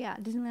no, yeah,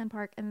 Disneyland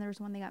Park, and there was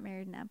one they got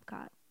married in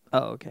Epcot.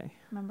 Oh, okay.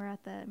 Remember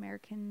at the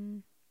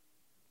American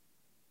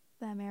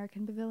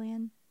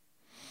Pavilion?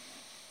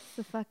 It's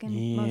the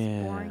fucking most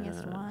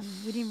boringest one.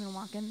 We didn't even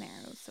walk in there.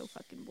 It was so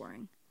fucking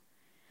boring.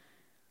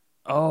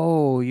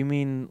 Oh, you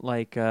mean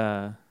like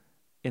in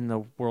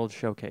the World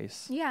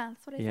Showcase? Yeah,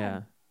 that's what I Yeah.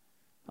 said.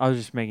 I was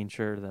just making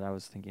sure that I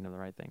was thinking of the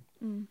right thing.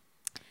 Mm.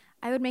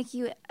 I would make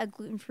you a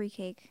gluten-free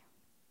cake.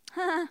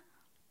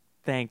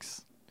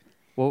 Thanks.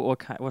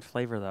 What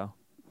flavor though?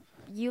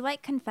 You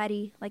like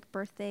confetti, like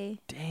birthday.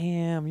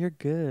 Damn, you're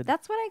good.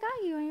 That's what I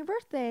got you on your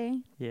birthday.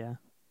 Yeah,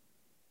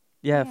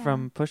 Yeah.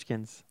 from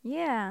Pushkin's.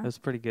 Yeah. It was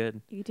pretty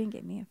good. You didn't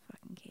get me a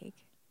fucking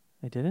cake.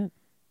 I didn't?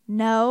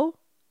 No.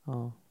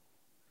 Oh.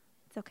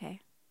 It's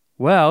okay.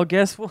 Well,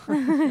 guess what?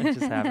 It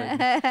just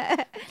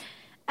happened.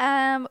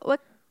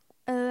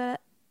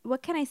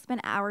 What can I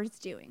spend hours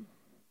doing?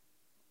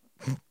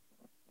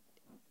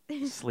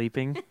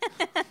 Sleeping.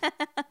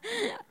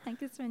 I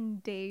could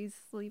spend days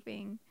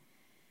sleeping.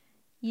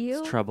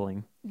 It's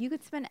troubling. You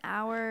could spend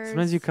hours.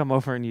 Sometimes you come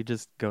over and you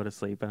just go to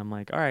sleep, and I'm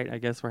like, all right, I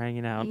guess we're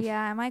hanging out. Yeah,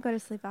 I might go to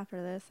sleep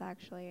after this,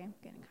 actually. I'm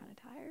getting kind of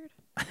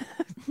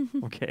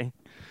tired. Okay.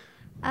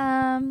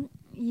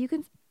 You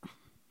can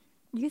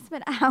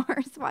spend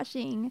hours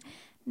watching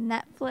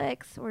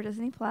Netflix or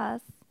Disney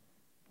Plus.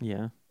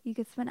 Yeah. You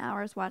could spend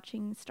hours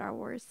watching Star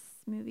Wars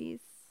movies.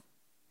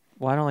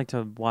 Well, I don't like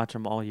to watch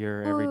them all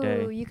year, every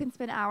day. Ooh, you can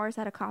spend hours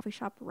at a coffee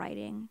shop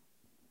writing.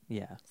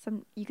 Yeah.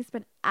 You can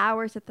spend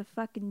hours at the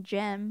fucking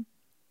gym.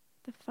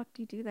 The fuck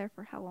do you do there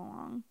for how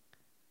long?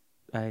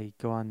 I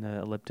go on the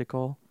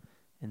elliptical,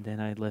 and then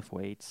I lift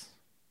weights.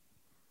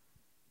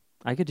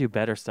 I could do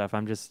better stuff. I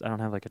don't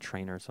have like a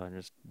trainer, so I'm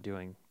just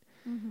doing.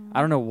 Mm-hmm.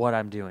 I don't know what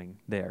I'm doing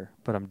there,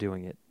 but I'm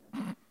doing it.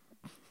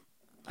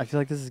 I feel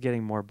like this is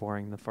getting more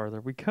boring the farther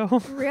we go.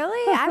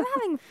 Really? I'm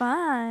having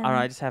fun. I don't know.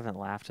 I just haven't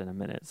laughed in a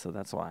minute, so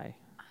that's why.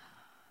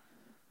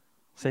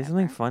 Say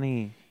something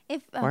funny. Why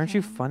aren't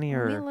you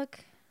funnier? Let me look.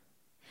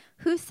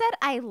 Who said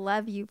I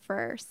love you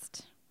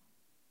first?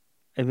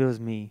 If it was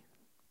me.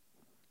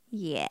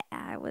 Yeah,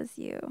 it was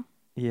you.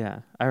 Yeah,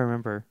 I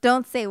remember.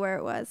 Don't say where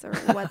it was or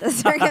what the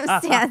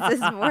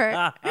circumstances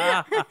were.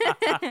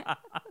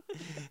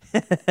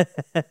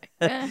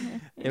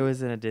 It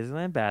was in a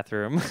Disneyland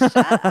bathroom. Shut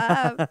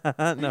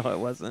up. No, it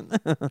wasn't.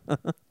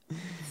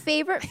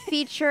 Favorite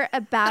feature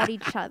about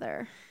each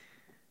other?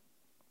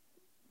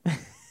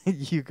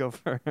 You go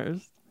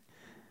first.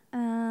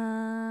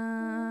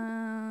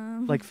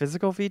 Like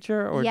physical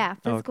feature or yeah,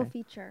 physical okay.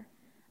 feature.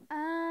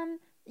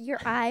 Your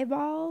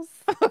eyeballs.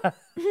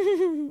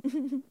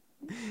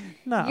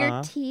 Nuh-uh.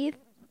 Your teeth,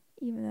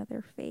 even though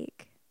they're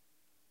fake.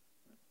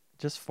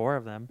 Just 4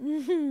 of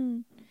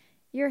them.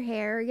 Your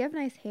hair. You have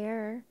nice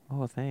hair.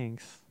 Oh,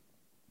 thanks.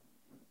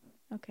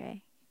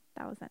 Okay.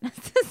 That was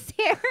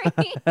unnecessary.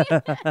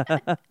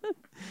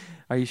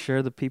 Are you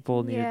sure the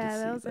people needed to see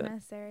that was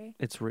unnecessary.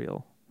 It's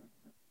real.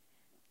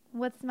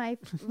 What's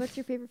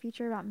your favorite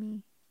feature about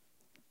me?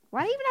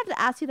 Why do you even have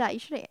to ask you that? You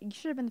should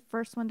have been the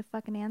first one to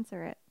fucking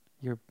answer it.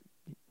 Your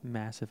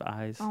massive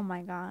eyes. Oh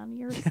my god,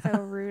 you're so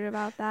rude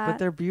about that. But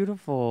they're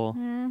beautiful.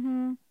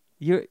 Mm-hmm.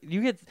 You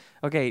get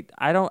okay.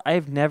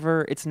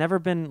 It's never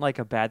been like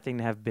a bad thing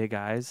to have big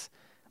eyes,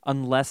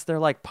 unless they're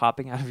like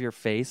popping out of your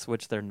face,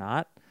 which they're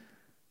not.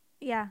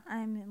 Yeah,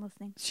 I'm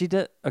listening. She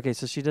does. Okay,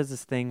 so she does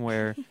this thing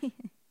where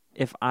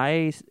if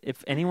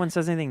anyone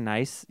says anything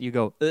nice, you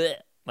go ugh,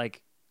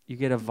 like you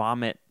get a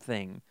vomit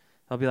thing.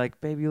 I'll be like,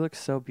 babe, you look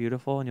so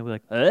beautiful, and you'll be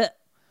like, ugh.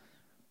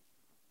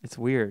 It's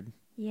weird.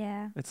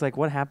 Yeah. It's like,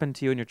 what happened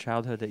to you in your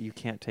childhood that you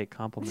can't take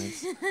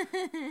compliments?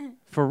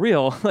 For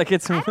real. Like,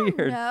 it's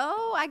weird.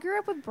 No, I grew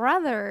up with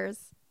brothers.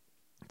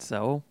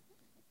 So?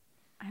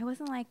 I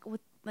wasn't like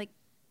with like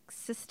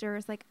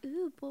sisters, like,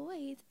 ooh,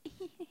 boys.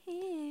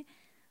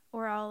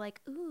 Or all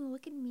like, ooh,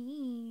 look at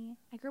me.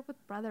 I grew up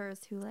with brothers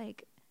who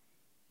like,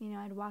 you know,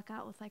 I'd walk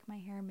out with like my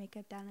hair and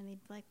makeup down and they'd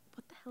be like,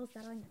 what the hell is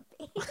that on your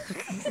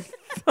face?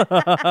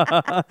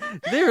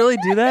 Did they really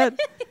do that?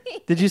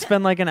 Did you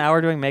spend like an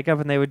hour doing makeup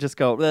and they would just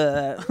go,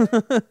 ugh?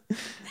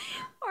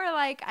 Or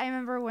like, I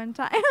remember one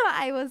time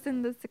I was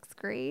in the 6th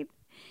grade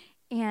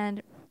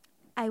and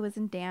I was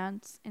in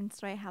dance. And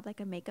so I had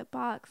like a makeup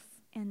box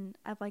and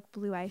of like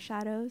blue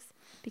eyeshadows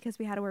because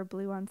we had to wear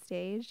blue on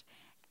stage.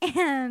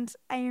 And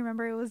I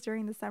remember it was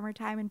during the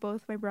summertime and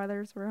both my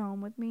brothers were home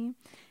with me.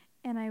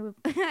 And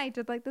I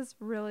did like this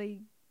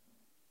really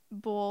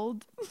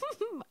bold,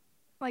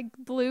 like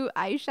blue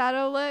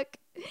eyeshadow look.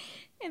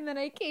 And then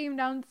I came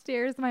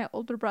downstairs. My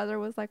older brother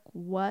was like,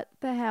 what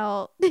the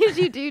hell did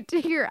you do to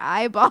your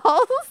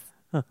eyeballs?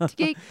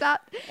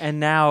 And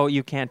now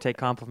you can't take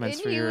compliments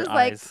and for he your was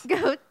eyes.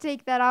 like, go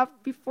take that off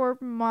before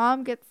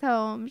mom gets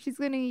home. She's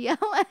going to yell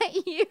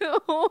at you.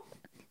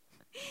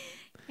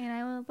 And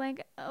I was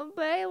like, oh,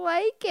 but I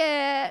like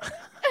it.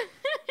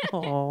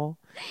 Oh.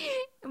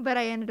 But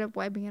I ended up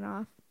wiping it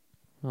off.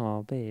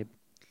 Oh, babe.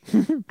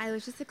 I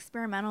was just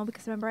experimental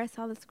because remember I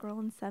saw this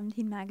girl in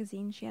 17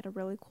 magazine. She had a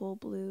really cool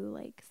blue,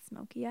 like,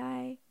 smoky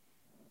eye.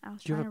 Do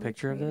you have a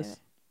picture of this?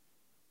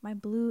 My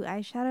blue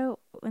eyeshadow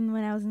when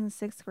I was in the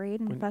 6th grade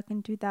in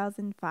fucking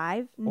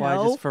 2005? No.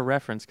 Well, just for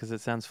reference because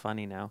it sounds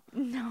funny now.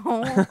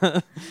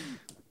 No.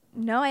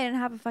 No, I didn't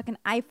have a fucking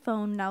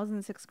iPhone when I was in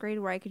the 6th grade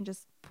where I can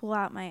just pull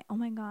out my... Oh,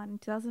 my God. In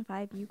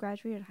 2005, you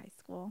graduated high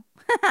school.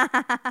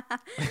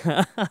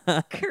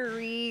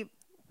 Creep.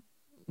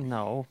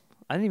 No.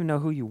 I didn't even know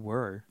who you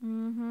were.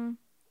 Mm-hmm.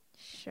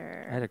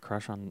 Sure. I had a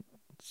crush on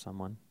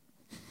someone.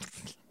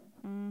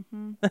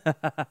 Mm-hmm.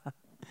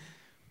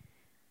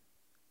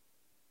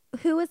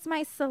 Who is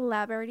my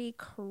celebrity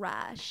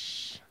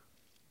crush?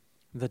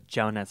 The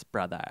Jonas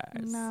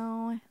Brothers.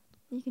 No,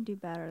 you can do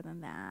better than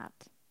that.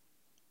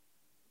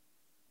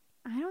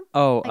 I don't.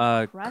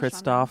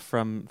 Kristoff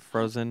from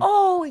Frozen.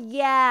 Oh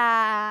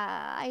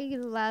yeah, I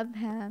love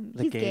him.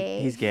 He's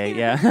gay. He's gay.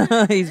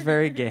 Yeah, he's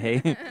very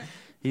gay.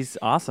 He's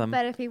awesome.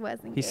 But if he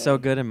wasn't, he's gay, so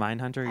good in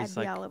Mindhunter. I'd He's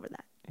be like all over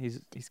that.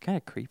 He's kind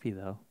of creepy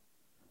though.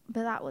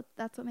 But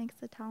that's what makes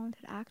a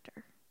talented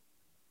actor.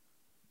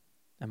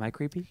 Am I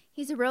creepy?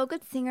 He's a real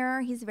good singer.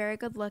 He's very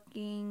good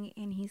looking,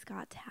 and he's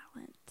got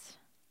talent.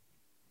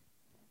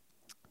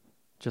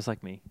 Just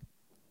like me.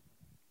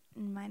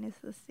 Minus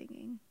the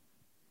singing.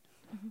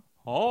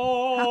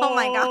 Oh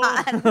my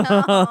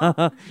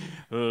God!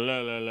 No.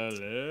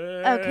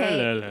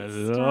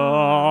 Okay.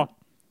 Stop.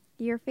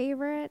 Your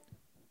favorite?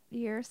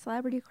 Your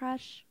celebrity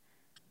crush?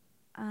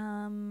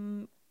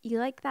 You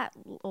like that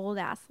old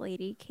ass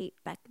lady, Kate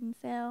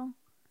Beckinsale?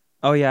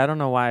 Oh yeah, I don't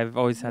know why I've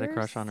always had a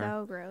crush on her.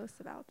 So gross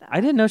about that. I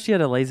didn't know she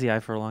had a lazy eye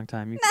for a long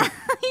time.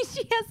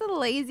 She has a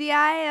lazy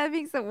eye. That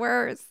makes it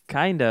worse.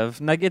 Kind of.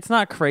 Like it's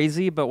not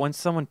crazy, but once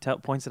someone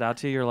points it out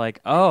to you, you're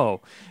like,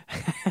 oh,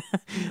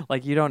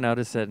 like you don't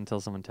notice it until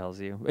someone tells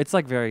you. It's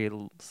like very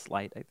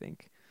slight, I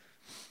think.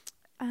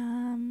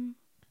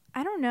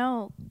 I don't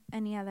know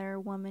any other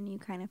woman you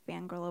kind of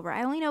fangirl over.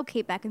 I only know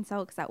Kate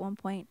Beckinsale because at one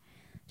point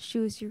she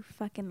was your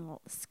fucking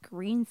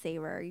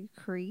screensaver. You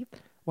creep.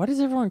 Why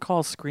does everyone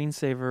call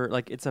screensaver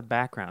like it's a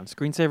background?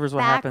 Screensaver is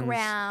what happens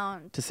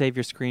to save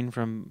your screen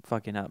from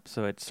fucking up,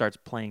 so it starts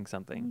playing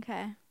something.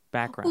 Okay.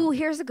 Background. Ooh,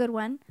 here's a good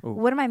one. Ooh.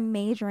 What am I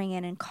majoring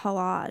in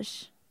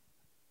collage?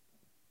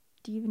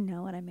 Do you even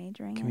know what I'm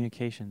majoring in?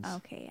 Communications.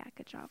 Okay, yeah,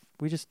 good job.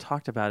 We just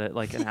talked about it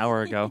like an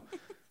hour ago.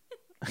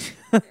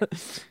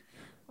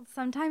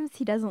 Sometimes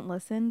he doesn't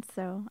listen,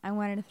 so I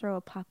wanted to throw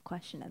a pop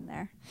question in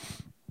there.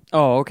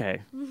 Oh,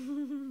 okay.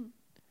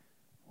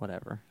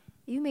 Whatever.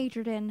 You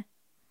majored in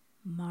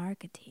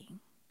marketing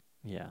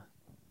Yeah.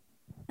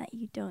 that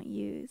you don't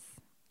use.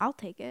 I'll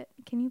take it.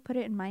 Can you put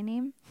it in my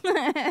name? No.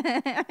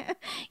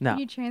 Can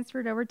you transfer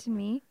it over to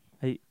me?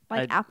 I,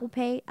 Apple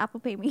Pay?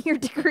 Apple Pay me your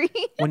degree.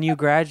 when you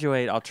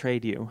graduate, I'll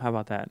trade you. How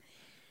about that?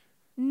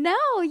 No,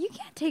 you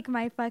can't take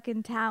my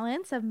fucking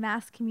talents of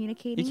mass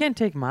communicating. You can't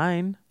take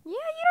mine. Yeah, you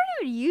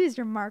don't even use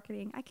your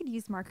marketing. I could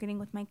use marketing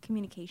with my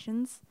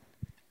communications.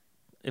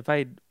 If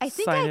I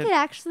think I could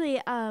actually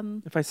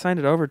if I signed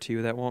it over to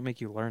you, that won't make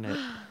you learn it.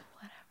 Whatever.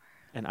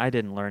 And I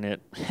didn't learn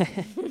it.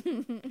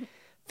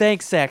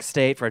 Thanks, Sac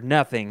State, for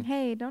nothing.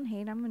 Hey, don't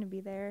hate. I'm going to be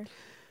there.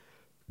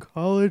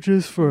 College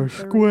is for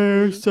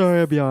squares.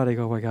 Sorry, I'm yawning.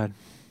 Oh, my God.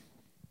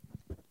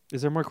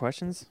 Is there more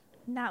questions?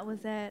 That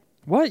was it.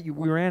 What?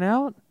 We ran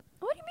out?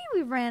 What do you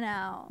mean we ran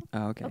out?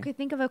 Oh, okay. Okay,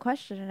 think of a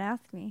question and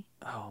ask me.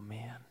 Oh,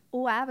 man.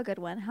 Oh, I have a good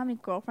one. How many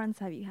girlfriends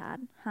have you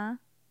had? Huh?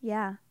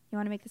 Yeah. You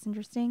want to make this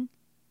interesting?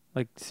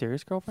 Like,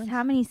 serious girlfriends?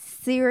 How many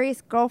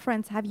serious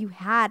girlfriends have you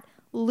had,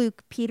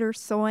 Luke Peter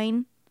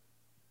Soin?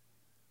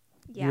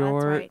 Yeah,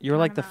 that's right. You're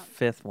like the Count 'em out.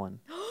 fifth one.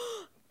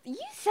 You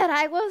said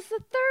I was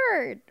the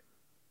third.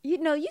 You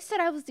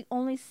said I was the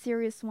only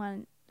serious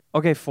one.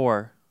 Okay,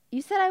 4.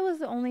 You said I was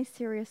the only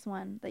serious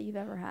one that you've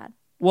ever had.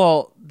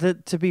 Well,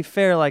 to be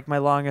fair, like, my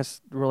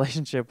longest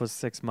relationship was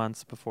 6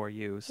 months before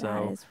you, so...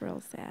 That is real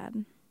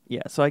sad.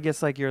 Yeah, so I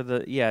guess, like, there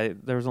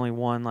was only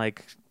one,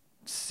 like,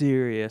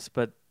 serious,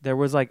 but there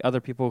was, like, other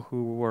people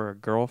who were a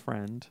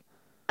girlfriend.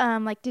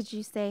 Like, did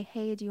you say,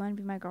 hey, do you want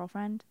to be my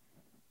girlfriend?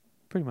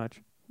 Pretty much.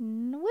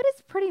 What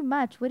is pretty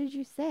much? What did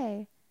you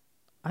say?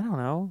 I don't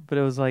know, but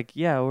it was like,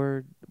 yeah,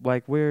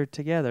 we're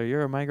together.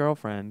 You're my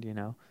girlfriend, you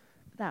know.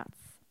 That's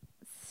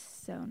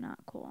so not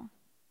cool.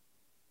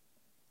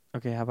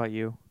 Okay, how about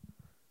you?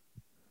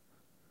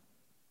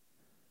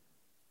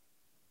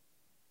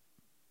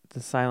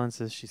 The silence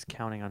is she's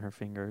counting on her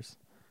fingers.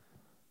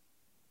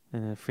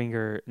 And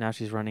now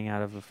she's running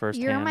out of the first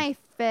You're hand. my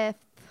fifth.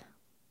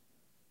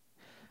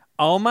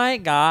 Oh my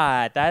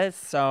God, that is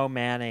so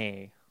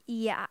many.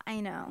 Yeah, I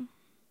know.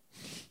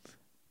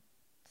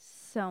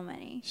 So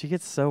many. She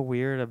gets so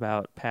weird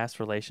about past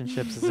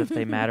relationships as if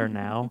they matter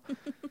now.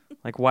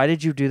 Like, why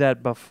did you do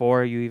that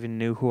before you even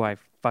knew who I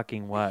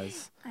fucking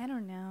was? I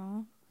don't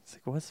know. It's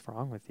like, what's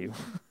wrong with you?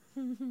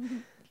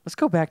 Let's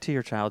go back to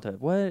your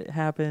childhood. What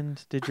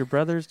happened? Did your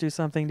brothers do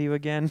something to you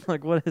again?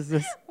 Like, what is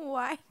this?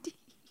 Why do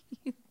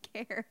you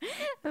care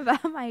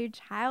about my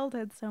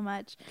childhood so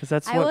much? Because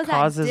that's I what was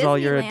causes at all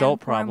your Disneyland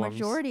adult for problems. a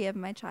majority of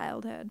my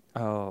childhood.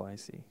 Oh, I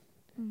see.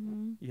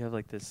 Mm-hmm. You have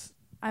like this.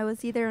 I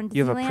was either in Disneyland.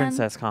 You have a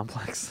princess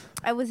complex.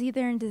 I was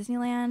either in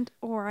Disneyland,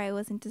 or I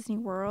was in Disney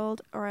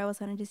World, or I was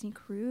on a Disney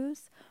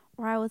cruise,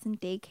 or I was in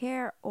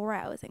daycare, or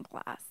I was in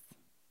class.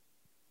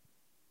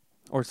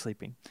 Or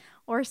sleeping.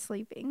 Or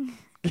sleeping.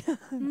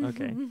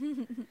 Okay.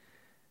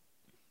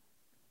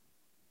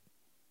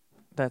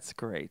 That's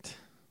great.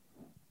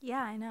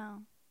 Yeah, I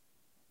know.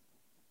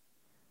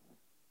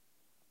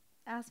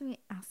 Ask me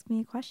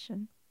a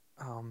question.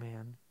 Oh,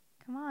 man.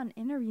 Come on,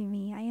 interview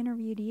me. I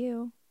interviewed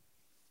you.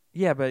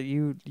 Yeah, but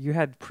you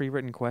had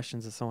pre-written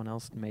questions that someone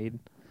else made.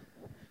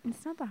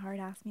 It's not that hard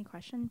to ask me a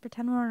question.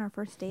 Pretend we're on our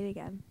first date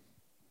again.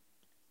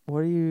 What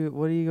are you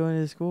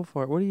going to school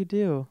for? What do you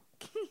do?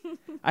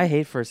 I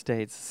hate first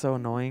dates. It's so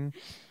annoying.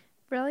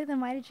 Really? Then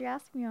why did you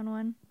ask me on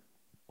one?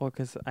 Well,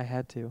 because I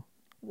had to.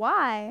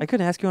 Why? I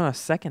couldn't ask you on a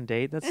second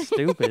date. That's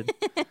stupid.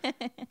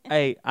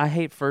 Hey, I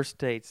hate first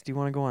dates. Do you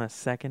want to go on a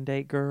second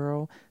date,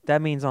 girl?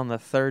 That means on the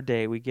third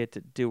day we get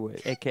to do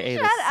it, aka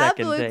the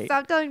second Luke. date.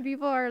 Stop telling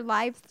people our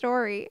life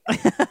story.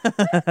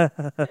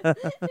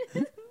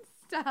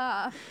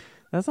 Stop.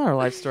 That's not our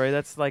life story.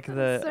 That's like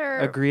the Sir.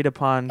 agreed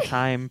upon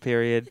time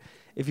period.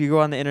 If you go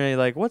on the internet, you're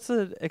like, what's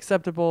the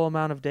acceptable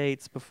amount of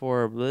dates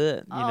before,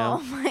 bleh, you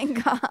know? Oh my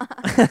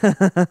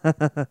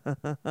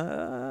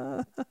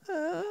God.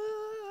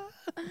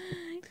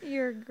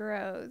 You're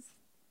gross.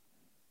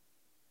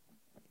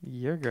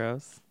 You're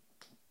gross.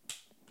 Do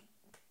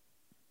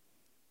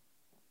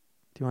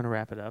you want to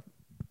wrap it up?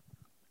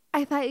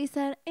 I thought you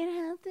said it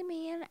has to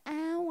be an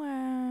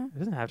hour. It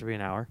doesn't have to be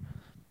an hour.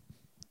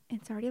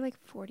 It's already like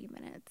 40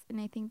 minutes,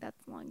 and I think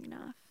that's long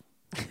enough.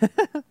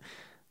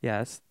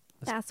 Yeah,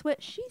 That's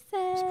what she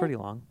said. it's pretty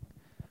long.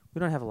 We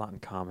don't have a lot in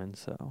common,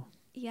 so.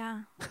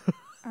 Yeah.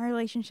 Our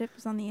relationship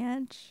is on the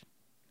edge.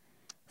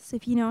 So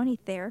if you know any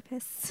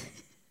therapists,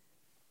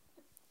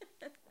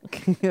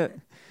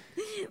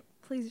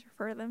 please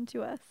refer them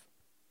to us.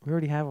 We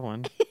already have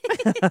one.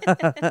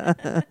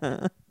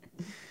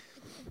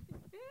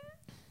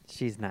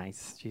 She's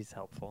nice. She's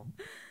helpful.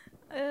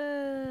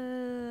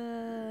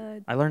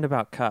 I learned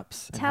about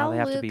cups and how Tell they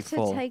have Luke to be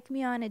full. take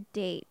me on a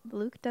date.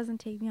 Luke doesn't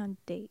take me on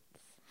dates.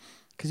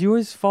 Because you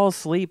always fall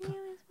asleep. He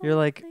always You're falls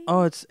like, asleep.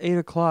 oh, it's 8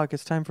 o'clock.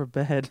 It's time for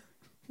bed.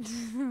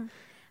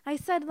 I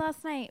said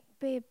last night,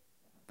 babe,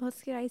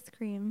 let's get ice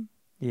cream.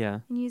 Yeah.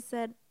 And you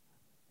said,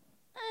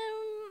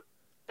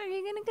 are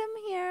you going to come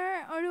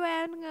here or do I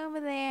have to go over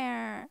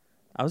there?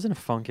 I was in a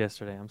funk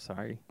yesterday. I'm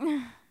sorry.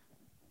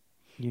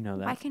 You know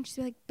that. Why can't you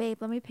be like, babe,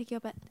 let me pick you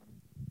up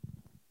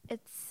at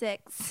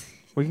 6?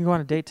 We can go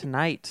on a date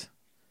tonight.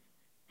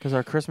 Because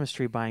our Christmas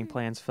tree buying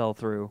plans fell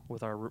through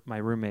with my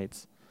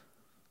roommates.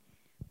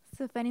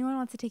 So if anyone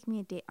wants to take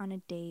me on a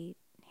date,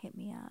 hit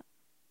me up.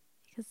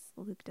 Because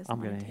Luke doesn't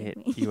want to take me. I'm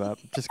going to hit you up.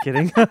 Just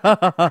kidding.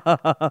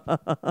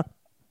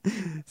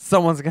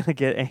 Someone's going to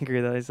get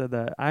angry that I said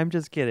that. I'm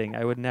just kidding.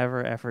 I would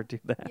never, ever do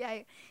that. Yeah,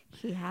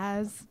 he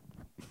has.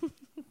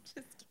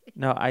 Just kidding.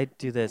 No, I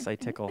do this. I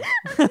tickle.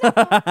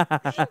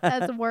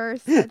 That's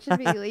worse. That should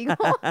be illegal.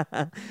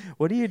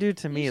 What do you do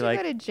to me? You should Like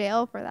go to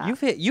jail for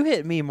that. you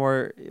hit me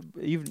more.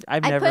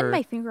 I've never. I put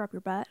my finger up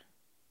your butt.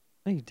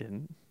 No, you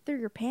didn't. Through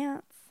your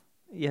pants.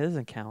 Yeah, it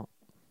doesn't count.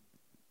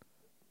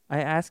 I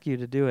ask you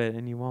to do it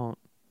and you won't.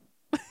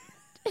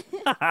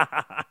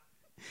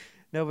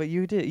 No, but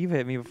you did. You've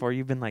hit me before.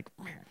 You've been like.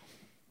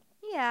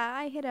 Yeah,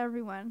 I hit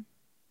everyone.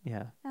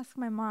 Yeah. Ask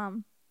my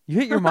mom. You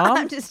hit your mom?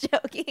 I'm just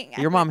joking.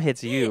 Your mom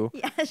hits you.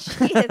 Yeah,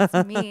 she hits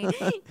me.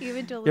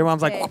 Even to Your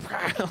mom's like.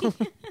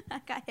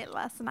 I got hit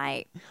last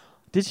night.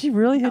 Did she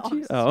really hit No,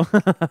 you? Oh.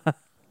 You're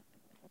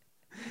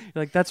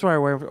like, that's where I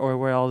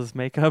wear all this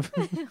makeup.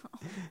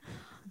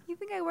 You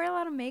think I wear a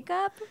lot of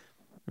makeup?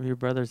 Your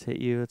brothers hit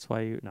you. That's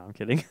why you. No, I'm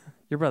kidding.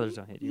 Your brothers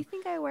don't hit You you.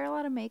 think I wear a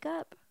lot of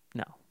makeup?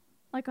 No.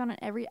 Like on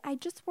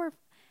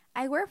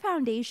I wear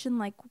foundation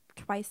like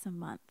twice a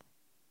month.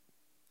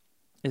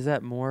 Is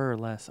that more or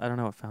less? I don't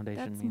know what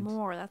foundation That's means.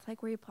 more. That's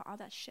like where you put all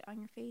that shit on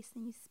your face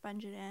and you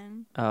sponge it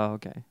in. Oh,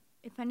 okay.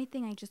 If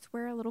anything, I just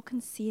wear a little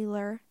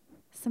concealer,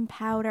 some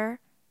powder,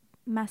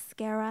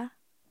 mascara,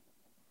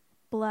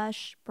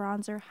 blush,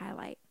 bronzer,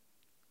 highlight.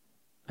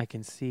 I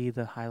can see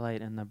the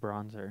highlight and the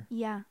bronzer.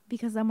 Yeah,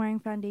 because I'm wearing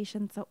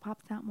foundation, so it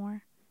pops out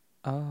more.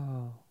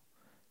 Oh.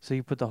 So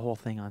you put the whole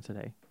thing on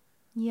today.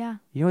 Yeah.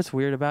 You know what's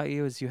weird about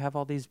you is you have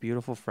all these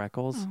beautiful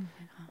freckles, Oh my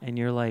God. and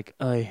you're like,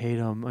 I hate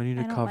them. I need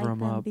to cover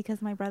them up.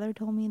 Because my brother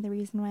told me the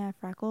reason why I have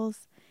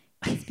freckles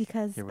is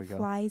because Here we go.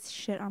 flies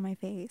shit on my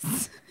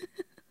face.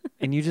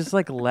 And you just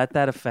like let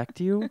that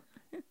affect you?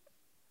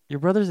 Your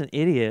brother's an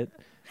idiot.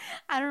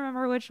 I don't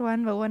remember which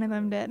one, but one of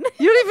them did.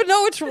 You don't even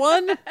know which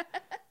one?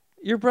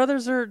 Your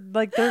brothers are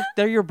like,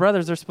 they're your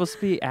brothers. They're supposed to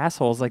be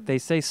assholes. Like they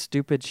say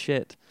stupid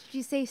shit. Did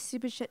you say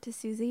stupid shit to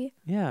Susie?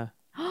 Yeah.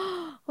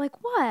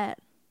 Like what?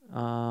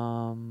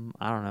 I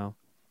don't know.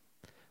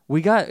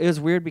 It was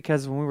weird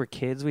because when we were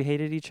kids, we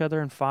hated each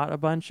other and fought a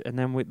bunch. And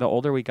then the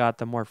older we got,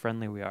 the more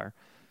friendly we are.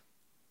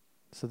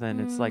 So then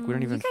it's like, we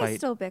don't even you guys fight.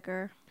 still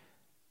bicker.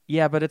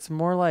 Yeah, but it's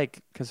more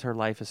like because her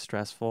life is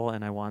stressful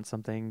and I want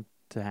something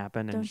to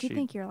happen. Don't you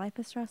think your life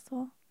is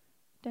stressful?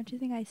 Don't you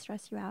think I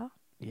stress you out?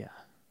 Yeah.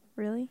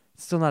 Really?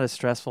 It's still not as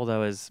stressful,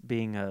 though, as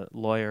being a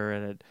lawyer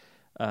at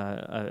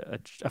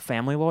a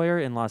family lawyer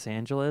in Los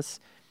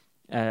Angeles.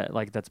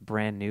 Like that's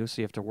brand new,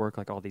 so you have to work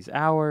like all these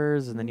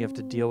hours, and then you have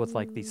to deal with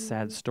like these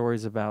sad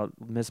stories about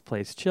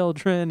misplaced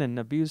children and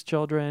abused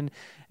children,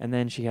 and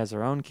then she has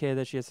her own kid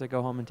that she has to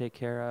go home and take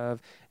care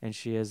of, and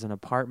she has an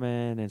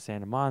apartment in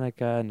Santa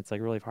Monica, and it's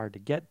like really hard to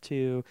get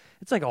to.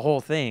 It's like a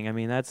whole thing. I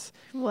mean,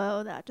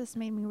 Whoa, that just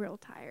made me real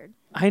tired.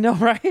 I know,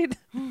 right?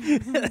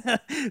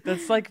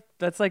 That's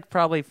like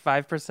probably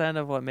 5%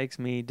 of what makes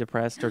me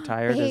depressed or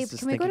tired Babe, is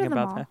just can we go thinking to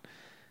the about mall? that.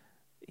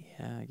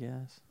 Yeah, I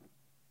guess.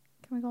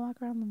 Can we go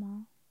walk around the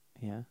mall?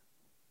 Yeah.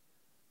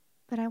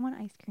 But I want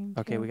ice cream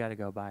too. Okay, we gotta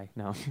go. Bye.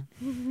 No.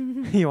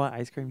 You want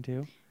ice cream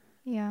too?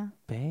 Yeah.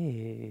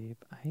 Babe,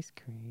 ice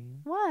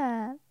cream. What?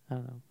 I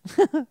don't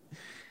know.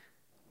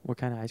 What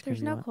kind of ice cream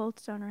There's do you no want? Cold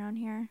Stone around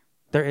here.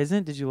 There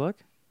isn't? Did you look?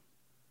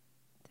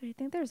 I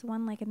think there's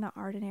one like in the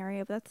Arden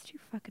area, but that's too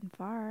fucking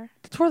far.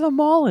 That's where the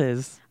mall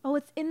is. Oh,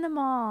 it's in the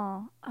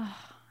mall. Oh,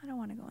 I don't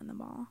want to go in the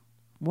mall.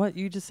 What?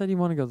 You just said you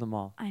want to go to the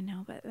mall. I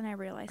know, but then I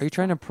realized. Are you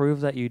trying to prove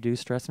that you do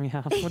stress me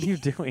out? What are you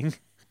doing?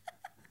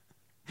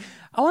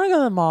 I want to go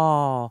to the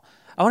mall.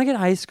 I want to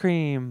get ice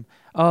cream.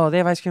 Oh, they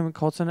have ice cream at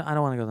Cold Stone? I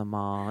don't want to go to the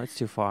mall. It's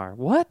too far.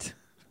 What?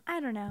 I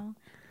don't know.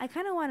 I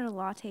kind of wanted a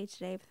latte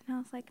today, but then I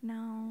was like,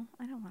 no,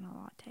 I don't want a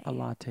latte. A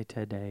latte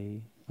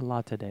today. A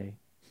lot today.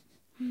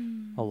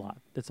 A lot.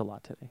 It's a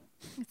lot today.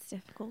 It's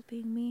difficult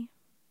being me.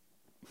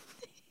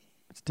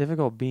 It's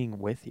difficult being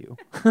with you.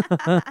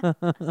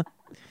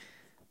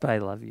 But I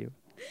love you.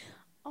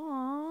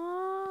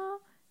 Aww.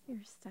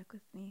 You're stuck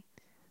with me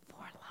for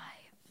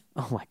life.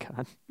 Oh my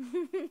God.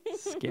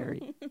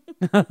 Scary.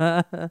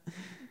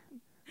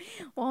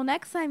 Well,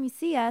 next time you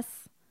see us,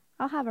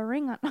 I'll have a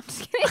ring on. I'm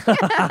just kidding.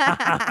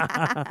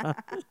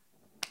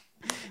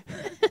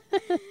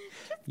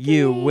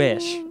 You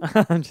wish.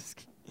 I'm just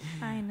kidding.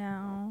 I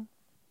know.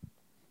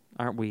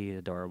 Aren't we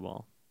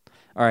adorable?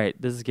 All right,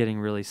 this is getting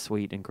really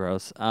sweet and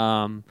gross.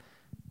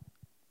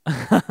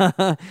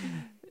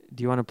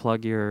 Do you want to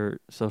plug your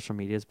social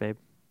medias, babe?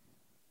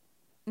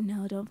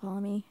 No, don't follow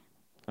me.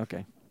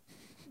 Okay.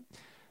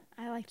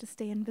 I like to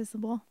stay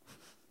invisible.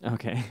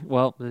 Okay.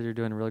 Well, you're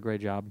doing a really great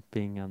job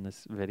being on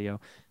this video.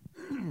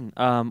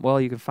 Well,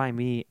 you can find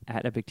me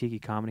at Epic Tiki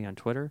Comedy on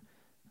Twitter.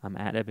 I'm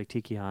at Epic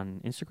Tiki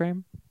on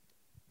Instagram.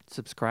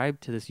 Subscribe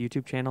to this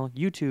YouTube channel,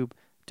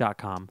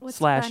 youtube.com What's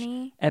slash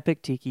funny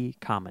Epic Tiki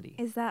Comedy.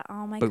 is that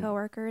all my Boom.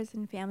 coworkers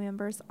and family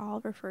members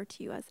all refer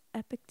to you as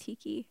Epic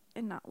Tiki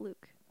and not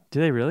Luke. Do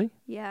they really?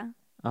 Yeah.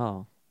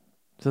 Oh.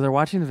 So they're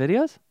watching the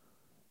videos?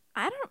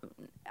 I don't.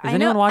 Is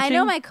anyone watching? I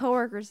know my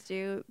coworkers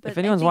do. But If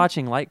anyone's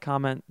watching, like,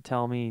 comment,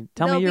 tell me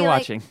They'll you're be like-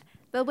 watching.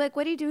 they'll be like,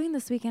 "What are you doing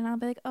this weekend?" I'll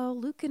be like, "Oh,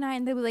 Luke and I,"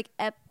 and they'll be like,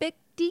 "Epic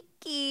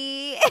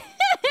Tiki."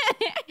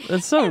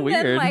 That's so and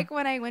weird. Then, like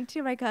when I went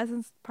to my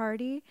cousin's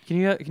party. Can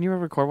you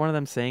record one of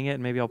them saying it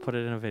and maybe I'll put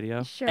it in a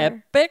video? Sure.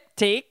 Epic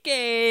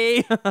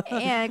Tiki.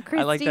 And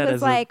Christy like that was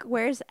as a- like,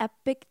 "Where's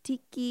Epic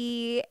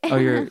Tiki?" Oh,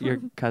 your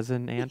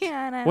cousin aunt?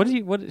 Yeah.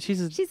 And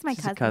She's my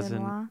a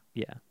cousin-in-law.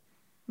 Yeah.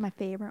 My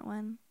favorite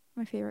one.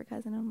 My favorite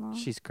cousin-in-law.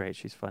 She's great.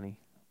 She's funny.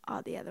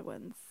 All the other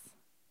ones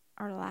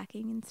are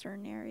lacking in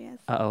certain areas.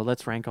 Uh-oh,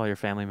 let's rank all your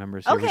family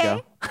members. Here we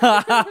Okay.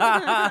 go.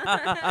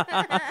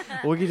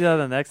 We'll get to that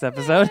in the next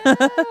episode.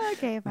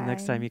 Okay, bye.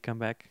 Next time you come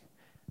back.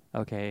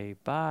 Okay,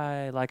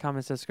 bye. Like,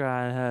 comment,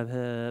 subscribe.